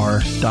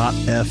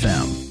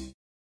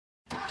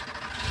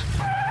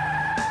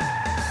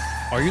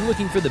 Are you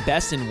looking for the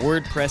best in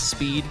WordPress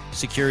speed,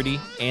 security,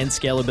 and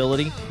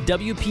scalability?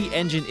 WP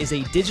Engine is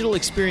a digital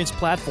experience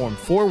platform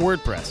for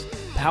WordPress.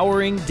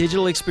 powering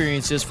digital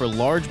experiences for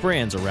large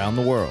brands around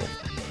the world.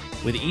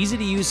 With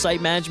easy-to-use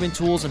site management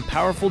tools and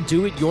powerful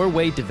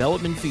do-it-your-way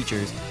development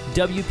features,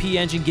 WP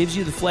Engine gives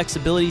you the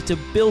flexibility to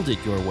build it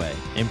your way.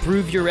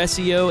 Improve your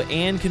SEO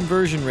and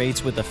conversion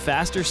rates with a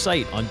faster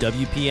site on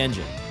WP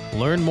Engine.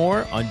 Learn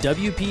more on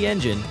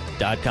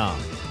WPEngine.com.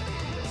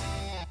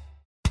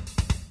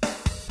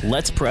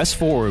 Let's press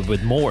forward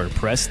with more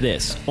Press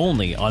This,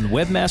 only on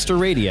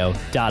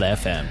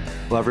webmasterradio.fm.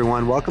 Hello,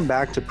 everyone. Welcome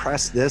back to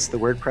Press This, the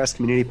WordPress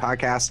community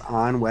podcast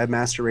on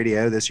Webmaster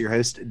Radio. This is your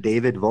host,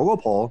 David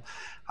Vogelpohl.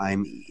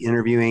 I'm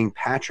interviewing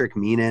Patrick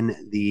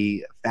Meenan,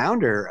 the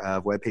founder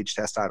of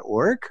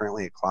webpagetest.org,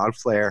 currently at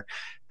Cloudflare.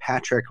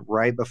 Patrick,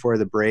 right before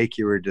the break,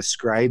 you were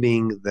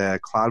describing the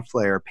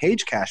Cloudflare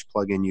page cache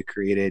plugin you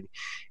created.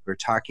 You were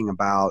talking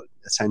about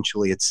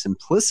essentially its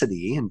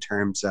simplicity in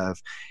terms of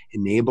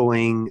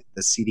enabling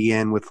the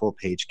CDN with full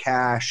page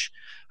cache,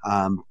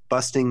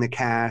 busting the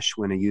cache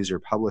when a user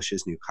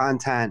publishes new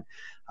content,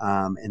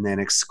 and then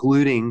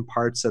excluding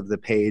parts of the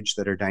page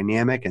that are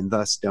dynamic and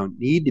thus don't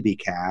need to be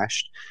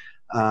cached.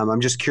 I'm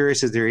just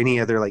curious, is there any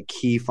other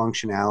key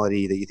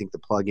functionality that you think the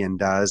plugin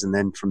does? And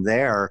then from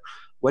there,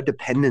 what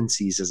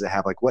dependencies does it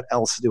have? What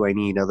else do I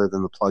need other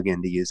than the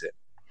plugin to use it?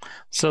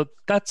 So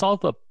that's all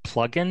the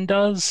plugin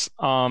does.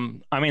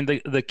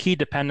 The key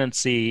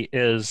dependency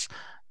is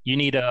you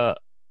need a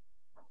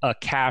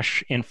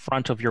cache in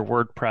front of your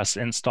WordPress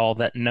install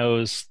that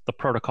knows the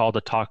protocol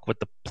to talk with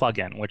the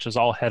plugin, which is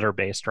all header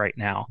based right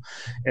now.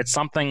 It's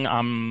something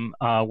I'm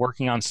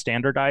working on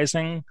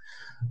standardizing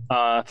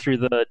through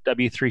the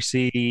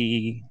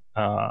W3C,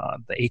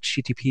 the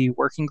HTTP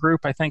working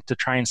group, I think, to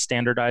try and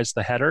standardize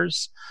the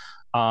headers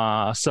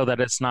so that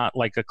it's not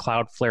like a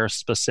Cloudflare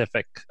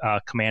specific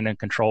command and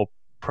control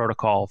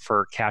protocol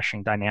for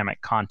caching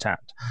dynamic content.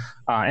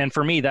 And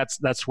for me,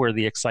 that's where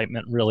the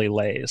excitement really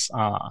lays.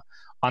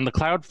 On the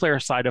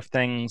Cloudflare side of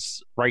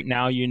things, right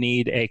now you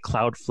need a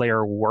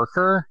Cloudflare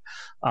worker,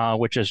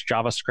 which is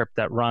JavaScript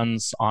that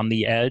runs on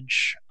the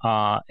edge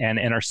and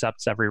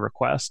intercepts every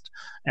request.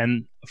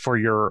 And for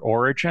your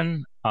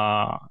origin,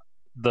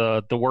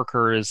 the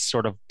worker is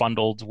sort of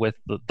bundled with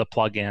the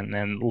plugin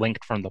and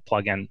linked from the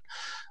plugin.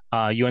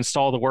 You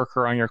install the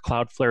worker on your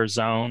Cloudflare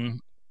zone,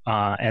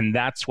 and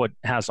that's what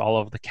has all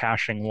of the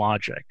caching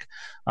logic.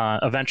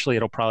 Eventually,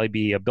 it'll probably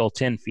be a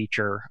built-in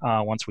feature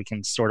once we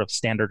can sort of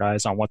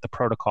standardize on what the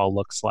protocol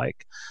looks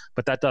like.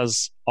 But that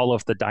does all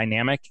of the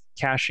dynamic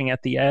caching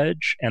at the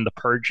edge and the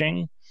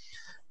purging.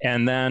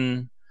 And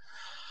then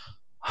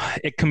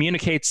it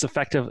communicates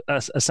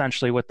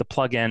essentially with the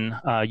plugin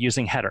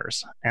using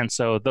headers. And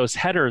so those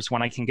headers,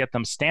 when I can get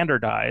them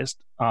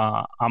standardized,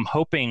 I'm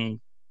hoping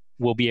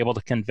we'll be able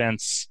to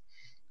convince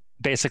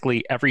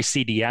basically every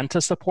CDN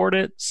to support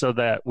it so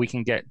that we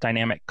can get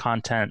dynamic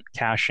content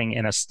caching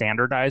in a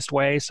standardized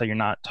way. So you're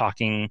not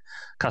talking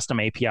custom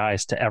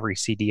APIs to every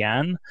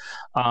CDN.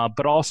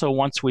 But also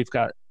once we've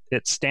got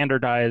it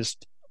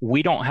standardized,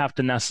 we don't have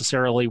to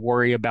necessarily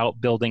worry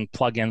about building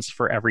plugins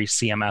for every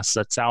CMS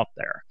that's out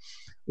there.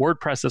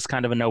 WordPress is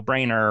kind of a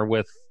no-brainer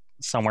with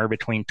somewhere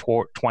between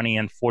 20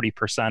 and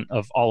 40%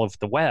 of all of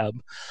the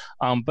web.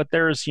 But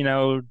there's,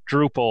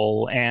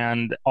 Drupal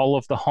and all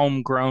of the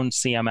homegrown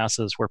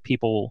CMSs where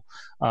people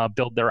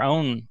build their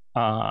own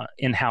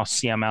in-house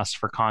CMS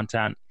for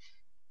content.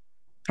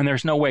 And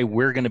there's no way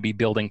we're going to be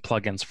building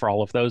plugins for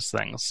all of those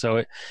things.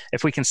 So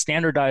if we can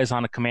standardize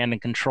on a command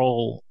and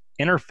control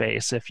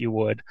interface, if you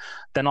would,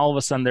 then all of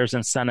a sudden there's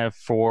incentive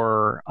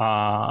for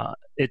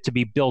it to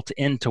be built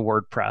into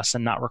WordPress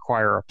and not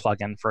require a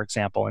plugin, for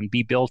example, and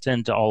be built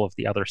into all of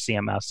the other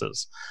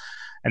CMSs.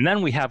 And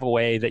then we have a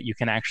way that you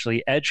can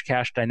actually edge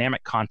cache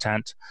dynamic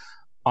content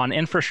on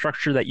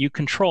infrastructure that you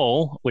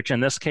control, which in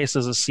this case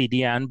is a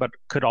CDN, but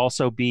could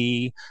also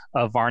be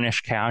a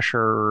Varnish cache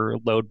or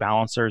load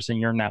balancers in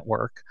your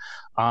network.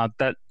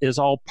 That is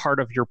all part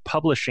of your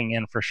publishing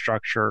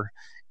infrastructure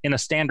in a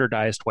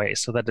standardized way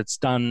so that it's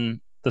done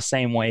the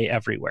same way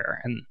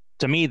everywhere. And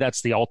to me,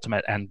 that's the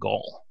ultimate end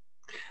goal.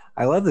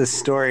 I love this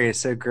story. It's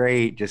so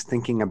great just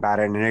thinking about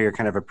it. And I know you're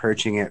kind of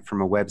approaching it from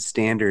a web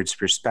standards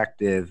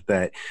perspective,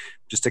 but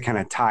just to kind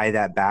of tie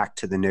that back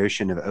to the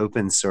notion of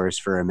open source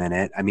for a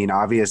minute. I mean,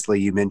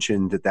 obviously you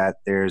mentioned that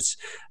there's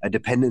a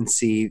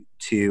dependency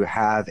to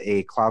have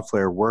a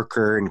Cloudflare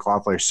worker and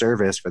Cloudflare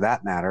service for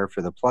that matter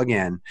for the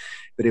plugin.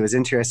 But it was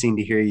interesting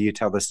to hear you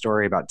tell the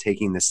story about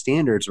taking the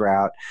standards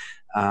route,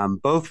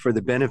 both for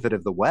the benefit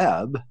of the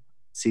web,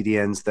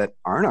 CDNs that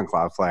aren't on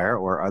Cloudflare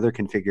or other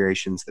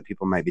configurations that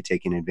people might be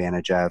taking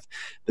advantage of,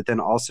 but then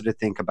also to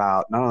think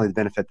about not only the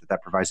benefit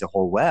that provides the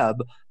whole web,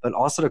 but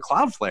also to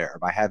Cloudflare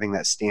by having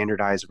that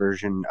standardized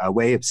version, a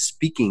way of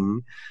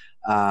speaking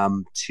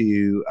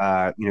to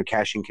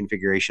caching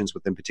configurations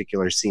within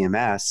particular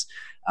CMS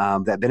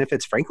that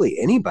benefits, frankly,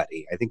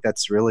 anybody. I think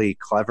that's really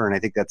clever, and I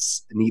think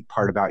that's a neat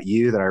part about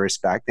you that I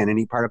respect, and a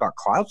neat part about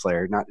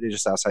Cloudflare, not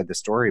just outside the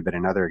story, but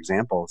in other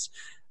examples.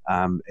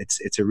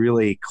 It's a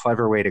really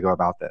clever way to go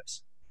about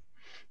this.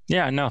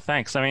 Yeah, no,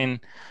 thanks. I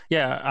mean,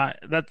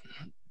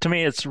 To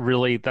me, it's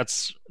really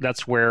that's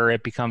where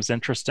it becomes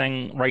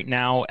interesting. Right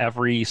now,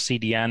 every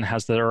CDN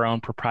has their own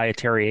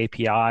proprietary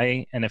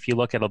API, and if you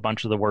look at a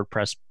bunch of the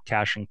WordPress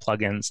caching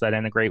plugins that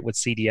integrate with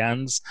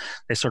CDNs,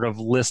 they sort of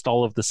list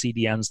all of the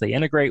CDNs they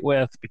integrate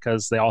with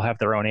because they all have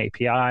their own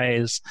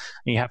APIs,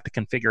 and you have to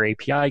configure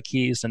API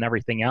keys and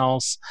everything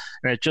else,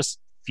 and it just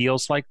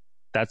feels like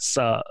that's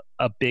a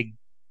big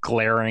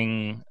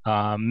glaring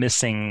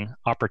missing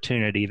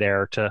opportunity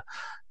there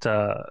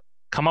to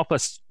come up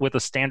with a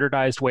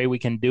standardized way we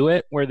can do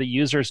it where the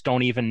users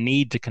don't even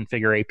need to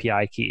configure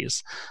API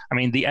keys. I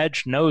mean, the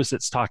Edge knows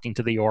it's talking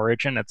to the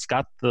origin.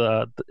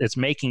 It's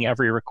making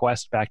every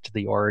request back to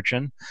the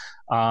origin.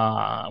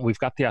 We've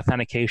got the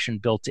authentication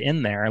built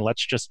in there.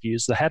 Let's just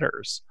use the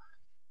headers.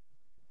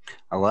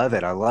 I love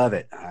it.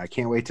 I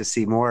can't wait to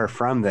see more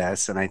from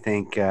this. And I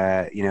think,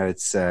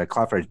 it's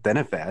Cloudflare's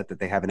benefit that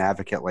they have an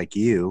advocate like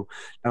you,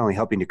 not only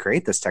helping to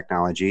create this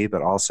technology,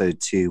 but also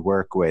to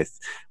work with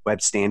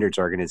web standards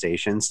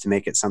organizations to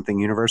make it something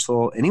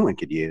universal anyone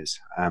could use.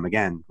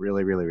 Again,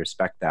 really, really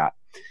respect that.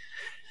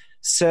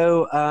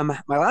 So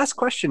my last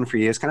question for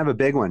you is kind of a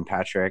big one,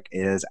 Patrick,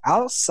 is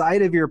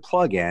outside of your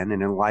plugin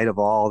and in light of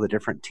all the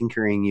different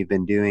tinkering you've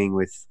been doing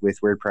with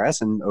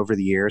WordPress and over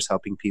the years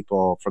helping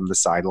people from the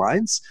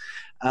sidelines,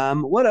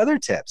 what other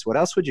tips, what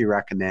else would you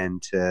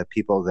recommend to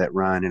people that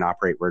run and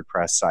operate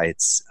WordPress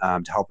sites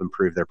to help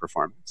improve their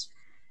performance?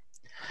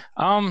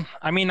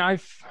 I mean,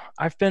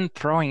 I've been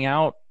throwing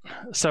out,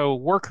 so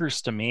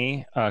Workers to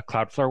me,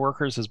 Cloudflare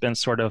Workers has been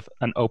sort of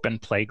an open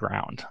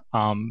playground.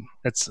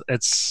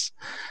 It's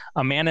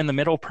a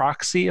man-in-the-middle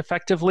proxy,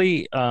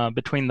 effectively,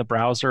 between the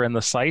browser and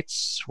the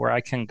sites, where I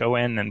can go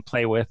in and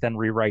play with and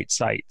rewrite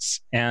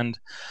sites. And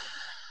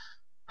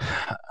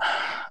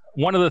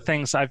one of the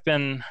things I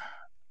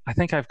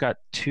think I've got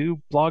 2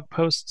 blog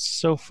posts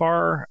so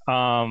far.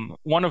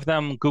 One of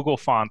them, Google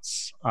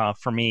Fonts,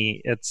 for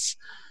me, it's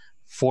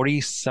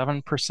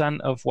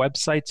 47% of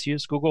websites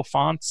use Google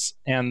Fonts,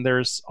 and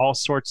there's all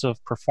sorts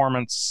of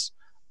performance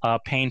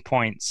pain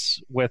points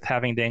with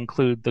having to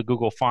include the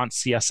Google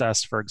Fonts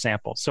CSS, for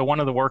example. So one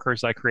of the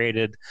workers I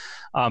created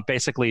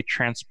basically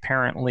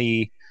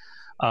transparently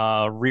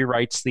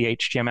rewrites the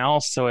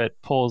HTML, so it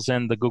pulls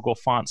in the Google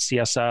Fonts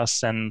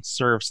CSS and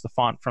serves the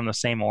font from the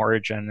same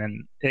origin,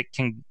 and it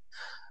can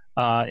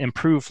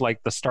improve like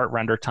the start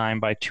render time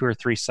by 2 or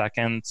 3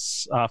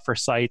 seconds for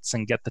sites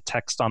and get the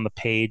text on the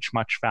page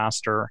much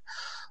faster.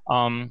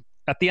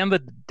 At the end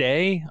of the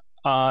day,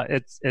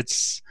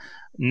 it's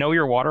know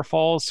your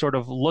waterfalls, sort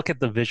of look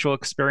at the visual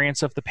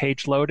experience of the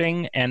page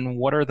loading and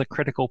what are the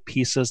critical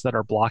pieces that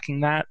are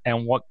blocking that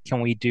and what can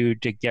we do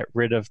to get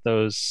rid of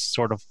those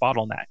sort of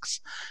bottlenecks.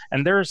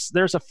 And there's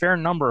a fair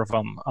number of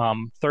them.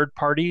 Third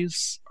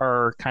parties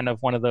are kind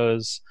of one of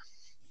those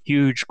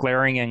huge,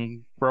 glaring,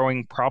 and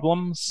growing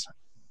problems.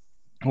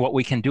 What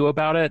we can do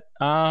about it,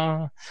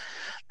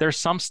 there's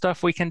some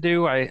stuff we can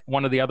do.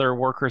 One of the other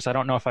workers, I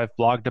don't know if I've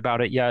blogged about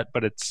it yet,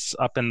 but it's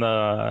up in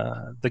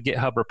the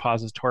GitHub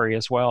repository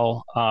as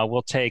well.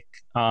 We'll take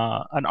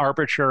an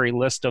arbitrary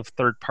list of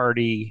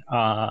third-party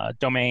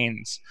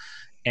domains,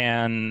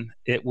 and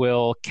it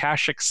will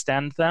cache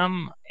extend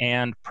them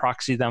and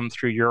proxy them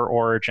through your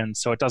origin.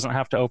 So it doesn't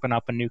have to open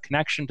up a new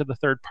connection to the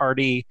third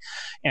party,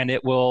 and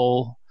it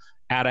will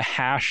add a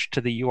hash to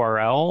the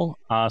URL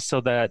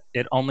so that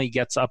it only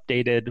gets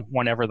updated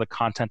whenever the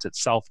content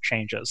itself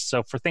changes.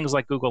 So for things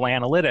like Google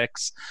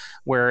Analytics,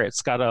 where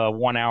it's got a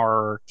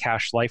 1-hour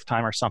cache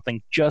lifetime or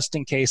something, just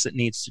in case it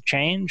needs to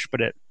change,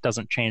 but it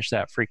doesn't change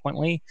that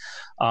frequently,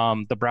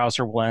 the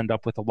browser will end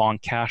up with a long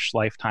cache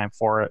lifetime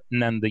for it.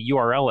 And then the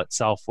URL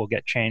itself will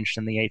get changed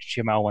in the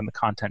HTML when the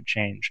content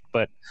changed.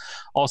 But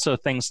also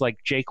things like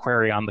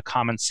jQuery on the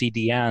common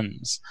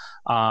CDNs,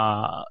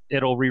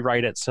 it'll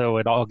rewrite it so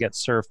it all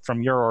gets served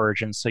from your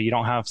origin, so you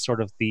don't have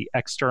sort of the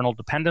external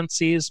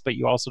dependencies, but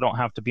you also don't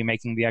have to be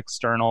making the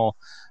external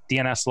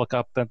DNS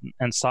lookup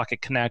and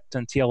socket connect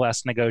and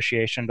TLS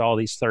negotiation to all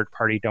these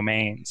third-party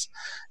domains.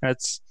 And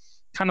it's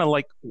kind of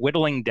like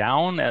whittling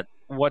down at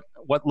what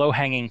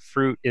low-hanging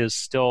fruit is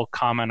still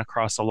common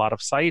across a lot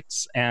of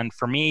sites. And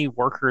for me,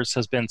 Workers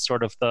has been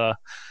sort of the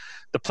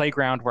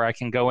playground where I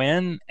can go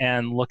in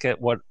and look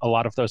at what a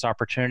lot of those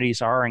opportunities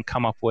are and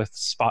come up with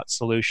spot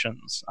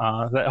solutions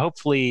that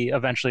hopefully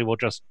eventually will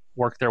just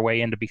work their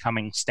way into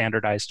becoming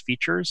standardized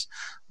features.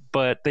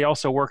 But they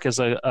also work as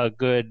a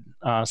good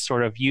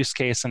sort of use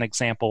case and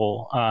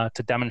example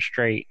to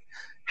demonstrate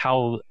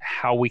how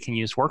we can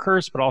use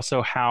Workers, but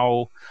also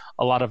how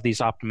a lot of these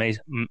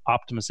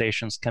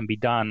optimizations can be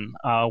done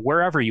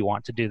wherever you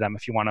want to do them,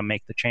 if you want to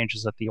make the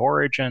changes at the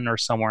origin or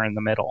somewhere in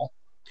the middle.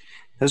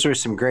 Those were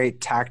some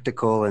great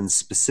tactical and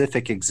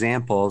specific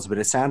examples, but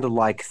it sounded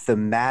like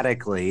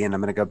thematically, and I'm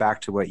going to go back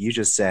to what you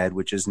just said,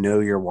 which is know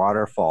your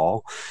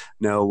waterfall,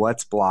 know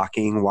what's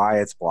blocking,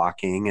 why it's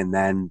blocking, and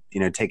then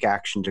take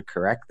action to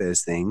correct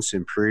those things to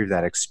improve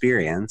that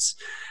experience.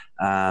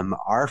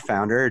 Our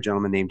founder, a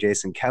gentleman named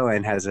Jason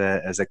Cohen, has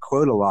a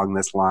quote along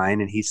this line,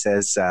 and he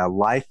says,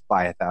 life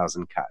by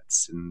 1,000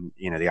 cuts, and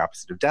the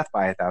opposite of death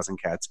by 1,000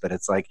 cuts. But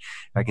it's like,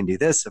 if I can do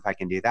this, if I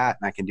can do that,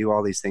 and I can do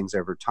all these things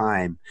over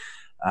time,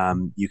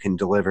 you can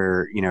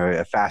deliver,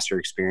 a faster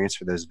experience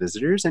for those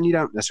visitors. And you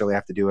don't necessarily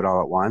have to do it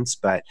all at once,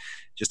 but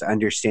just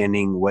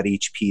understanding what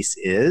each piece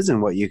is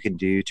and what you can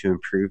do to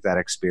improve that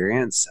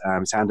experience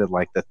sounded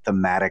like the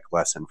thematic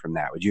lesson from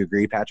that. Would you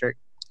agree, Patrick?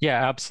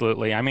 Yeah,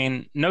 absolutely. I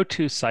mean, no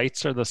two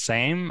sites are the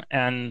same,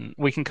 and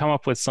we can come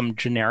up with some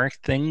generic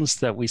things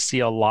that we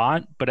see a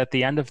lot. But at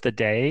the end of the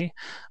day,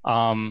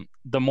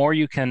 the more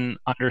you can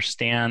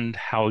understand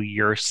how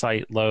your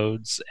site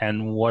loads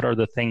and what are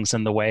the things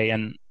in the way,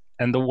 and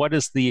what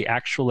is the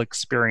actual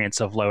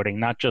experience of loading,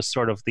 not just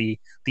sort of the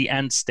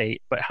end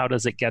state, but how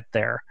does it get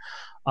there,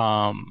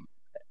 and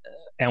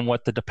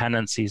what the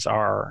dependencies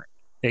are.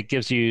 It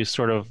gives you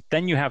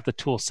then you have the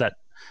tool set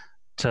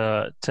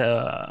to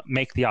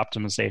make the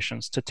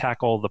optimizations, to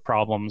tackle the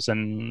problems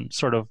and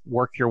sort of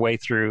work your way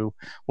through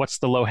what's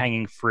the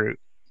low-hanging fruit.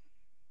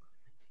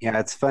 Yeah,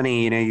 it's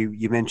funny,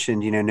 you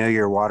mentioned, know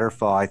your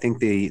waterfall. I think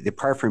the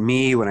part for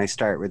me when I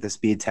start with the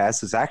speed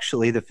test is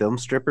actually the film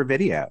stripper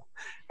video.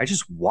 I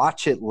just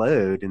watch it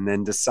load and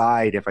then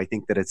decide if I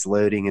think that it's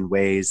loading in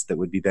ways that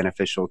would be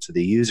beneficial to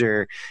the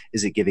user.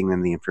 Is it giving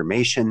them the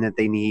information that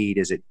they need?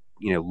 Is it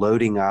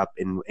loading up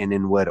and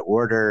in what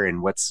order,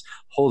 and what's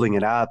holding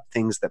it up,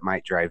 things that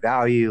might drive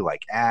value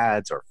like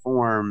ads or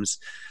forms.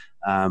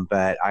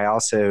 But I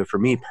also, for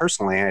me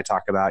personally, I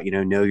talk about,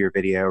 know your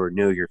video or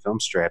know your film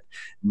strip,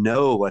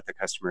 know what the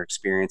customer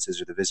experience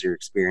is or the visitor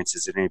experience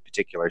is at any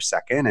particular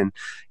second, and,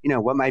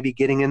 what might be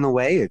getting in the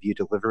way of you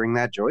delivering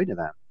that joy to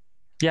them.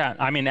 Yeah,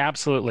 I mean,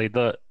 absolutely.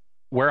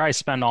 Where I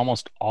spend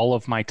almost all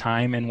of my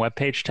time in web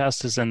page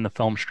tests is in the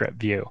film strip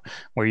view,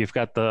 where you've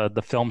got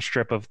the film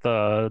strip of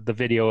the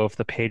video of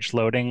the page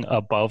loading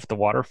above the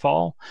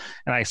waterfall.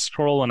 And I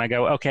scroll and I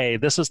go, okay,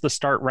 this is the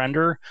start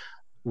render.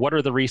 What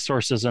are the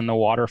resources in the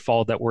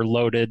waterfall that were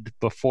loaded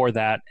before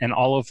that? And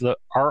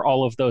are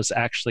all of those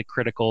actually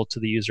critical to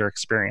the user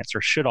experience,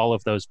 or should all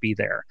of those be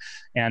there?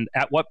 And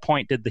at what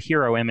point did the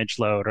hero image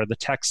load or the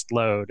text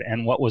load,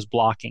 and what was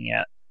blocking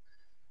it?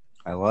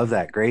 I love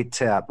that. Great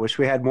tip. Wish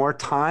we had more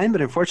time, but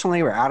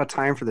unfortunately we're out of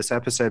time for this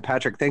episode.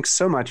 Patrick, thanks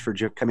so much for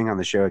coming on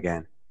the show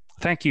again.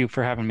 Thank you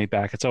for having me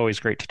back. It's always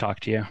great to talk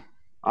to you.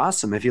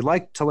 Awesome. If you'd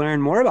like to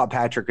learn more about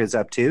Patrick is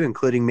up to,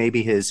 including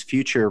maybe his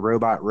future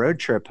robot road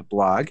trip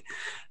blog,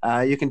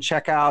 you can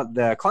check out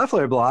the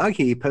Cloudflare blog.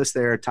 He posts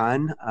there a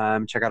ton.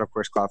 Check out, of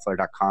course,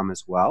 Cloudflare.com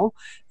as well.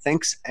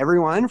 Thanks,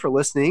 everyone, for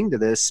listening to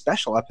this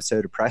special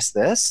episode of Press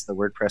This, the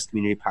WordPress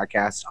community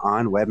podcast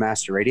on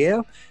Webmaster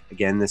Radio.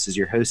 Again, this is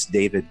your host,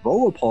 David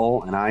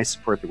Volopol, and I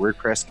support the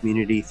WordPress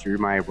community through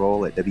my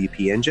role at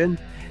WP Engine.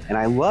 And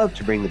I love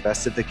to bring the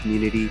best of the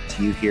community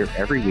to you here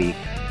every week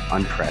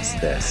on Press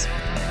This.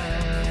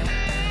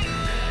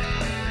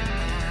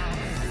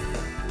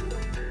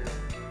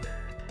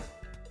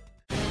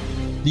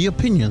 The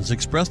opinions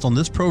expressed on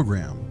this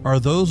program are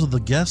those of the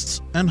guests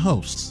and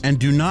hosts and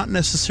do not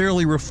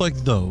necessarily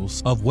reflect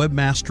those of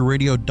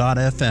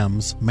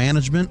WebmasterRadio.fm's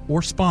management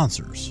or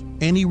sponsors.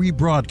 Any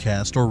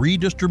rebroadcast or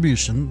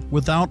redistribution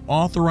without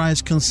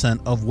authorized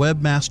consent of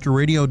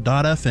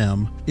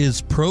WebmasterRadio.fm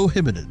is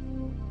prohibited.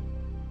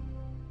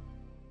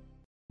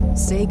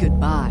 Say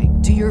goodbye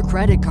to your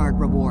credit card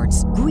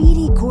rewards.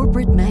 Greedy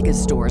corporate mega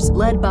stores,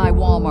 led by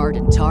Walmart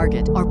and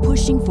Target, are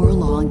pushing for a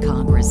law in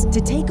Congress to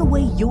take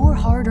away your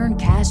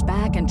hard-earned cash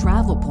back and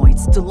travel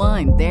points to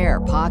line their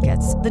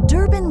pockets. The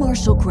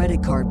Durbin-Marshall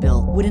credit card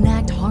bill would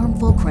enact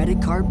harmful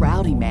credit card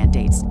routing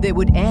mandates that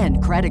would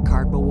end credit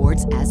card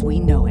rewards as we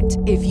know it.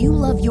 If you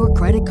love your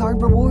credit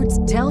card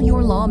rewards, tell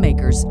your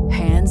lawmakers,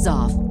 hands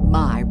off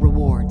my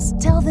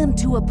rewards. Tell them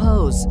to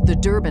oppose the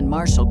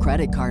Durbin-Marshall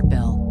credit card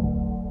bill.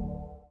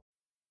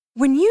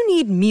 When you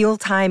need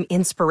mealtime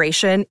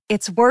inspiration,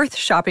 it's worth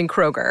shopping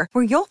Kroger,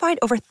 where you'll find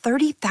over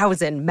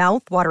 30,000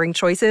 mouth-watering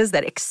choices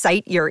that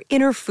excite your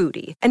inner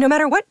foodie. And no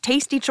matter what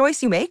tasty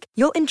choice you make,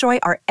 you'll enjoy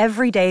our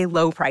everyday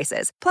low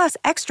prices, plus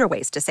extra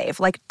ways to save,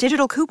 like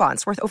digital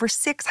coupons worth over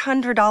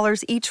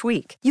 $600 each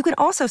week. You can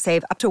also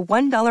save up to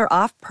 $1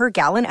 off per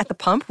gallon at the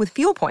pump with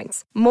fuel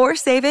points. More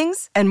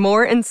savings and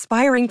more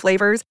inspiring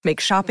flavors make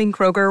shopping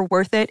Kroger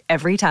worth it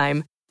every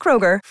time.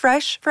 Kroger,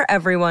 fresh for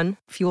everyone.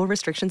 Fuel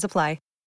restrictions apply.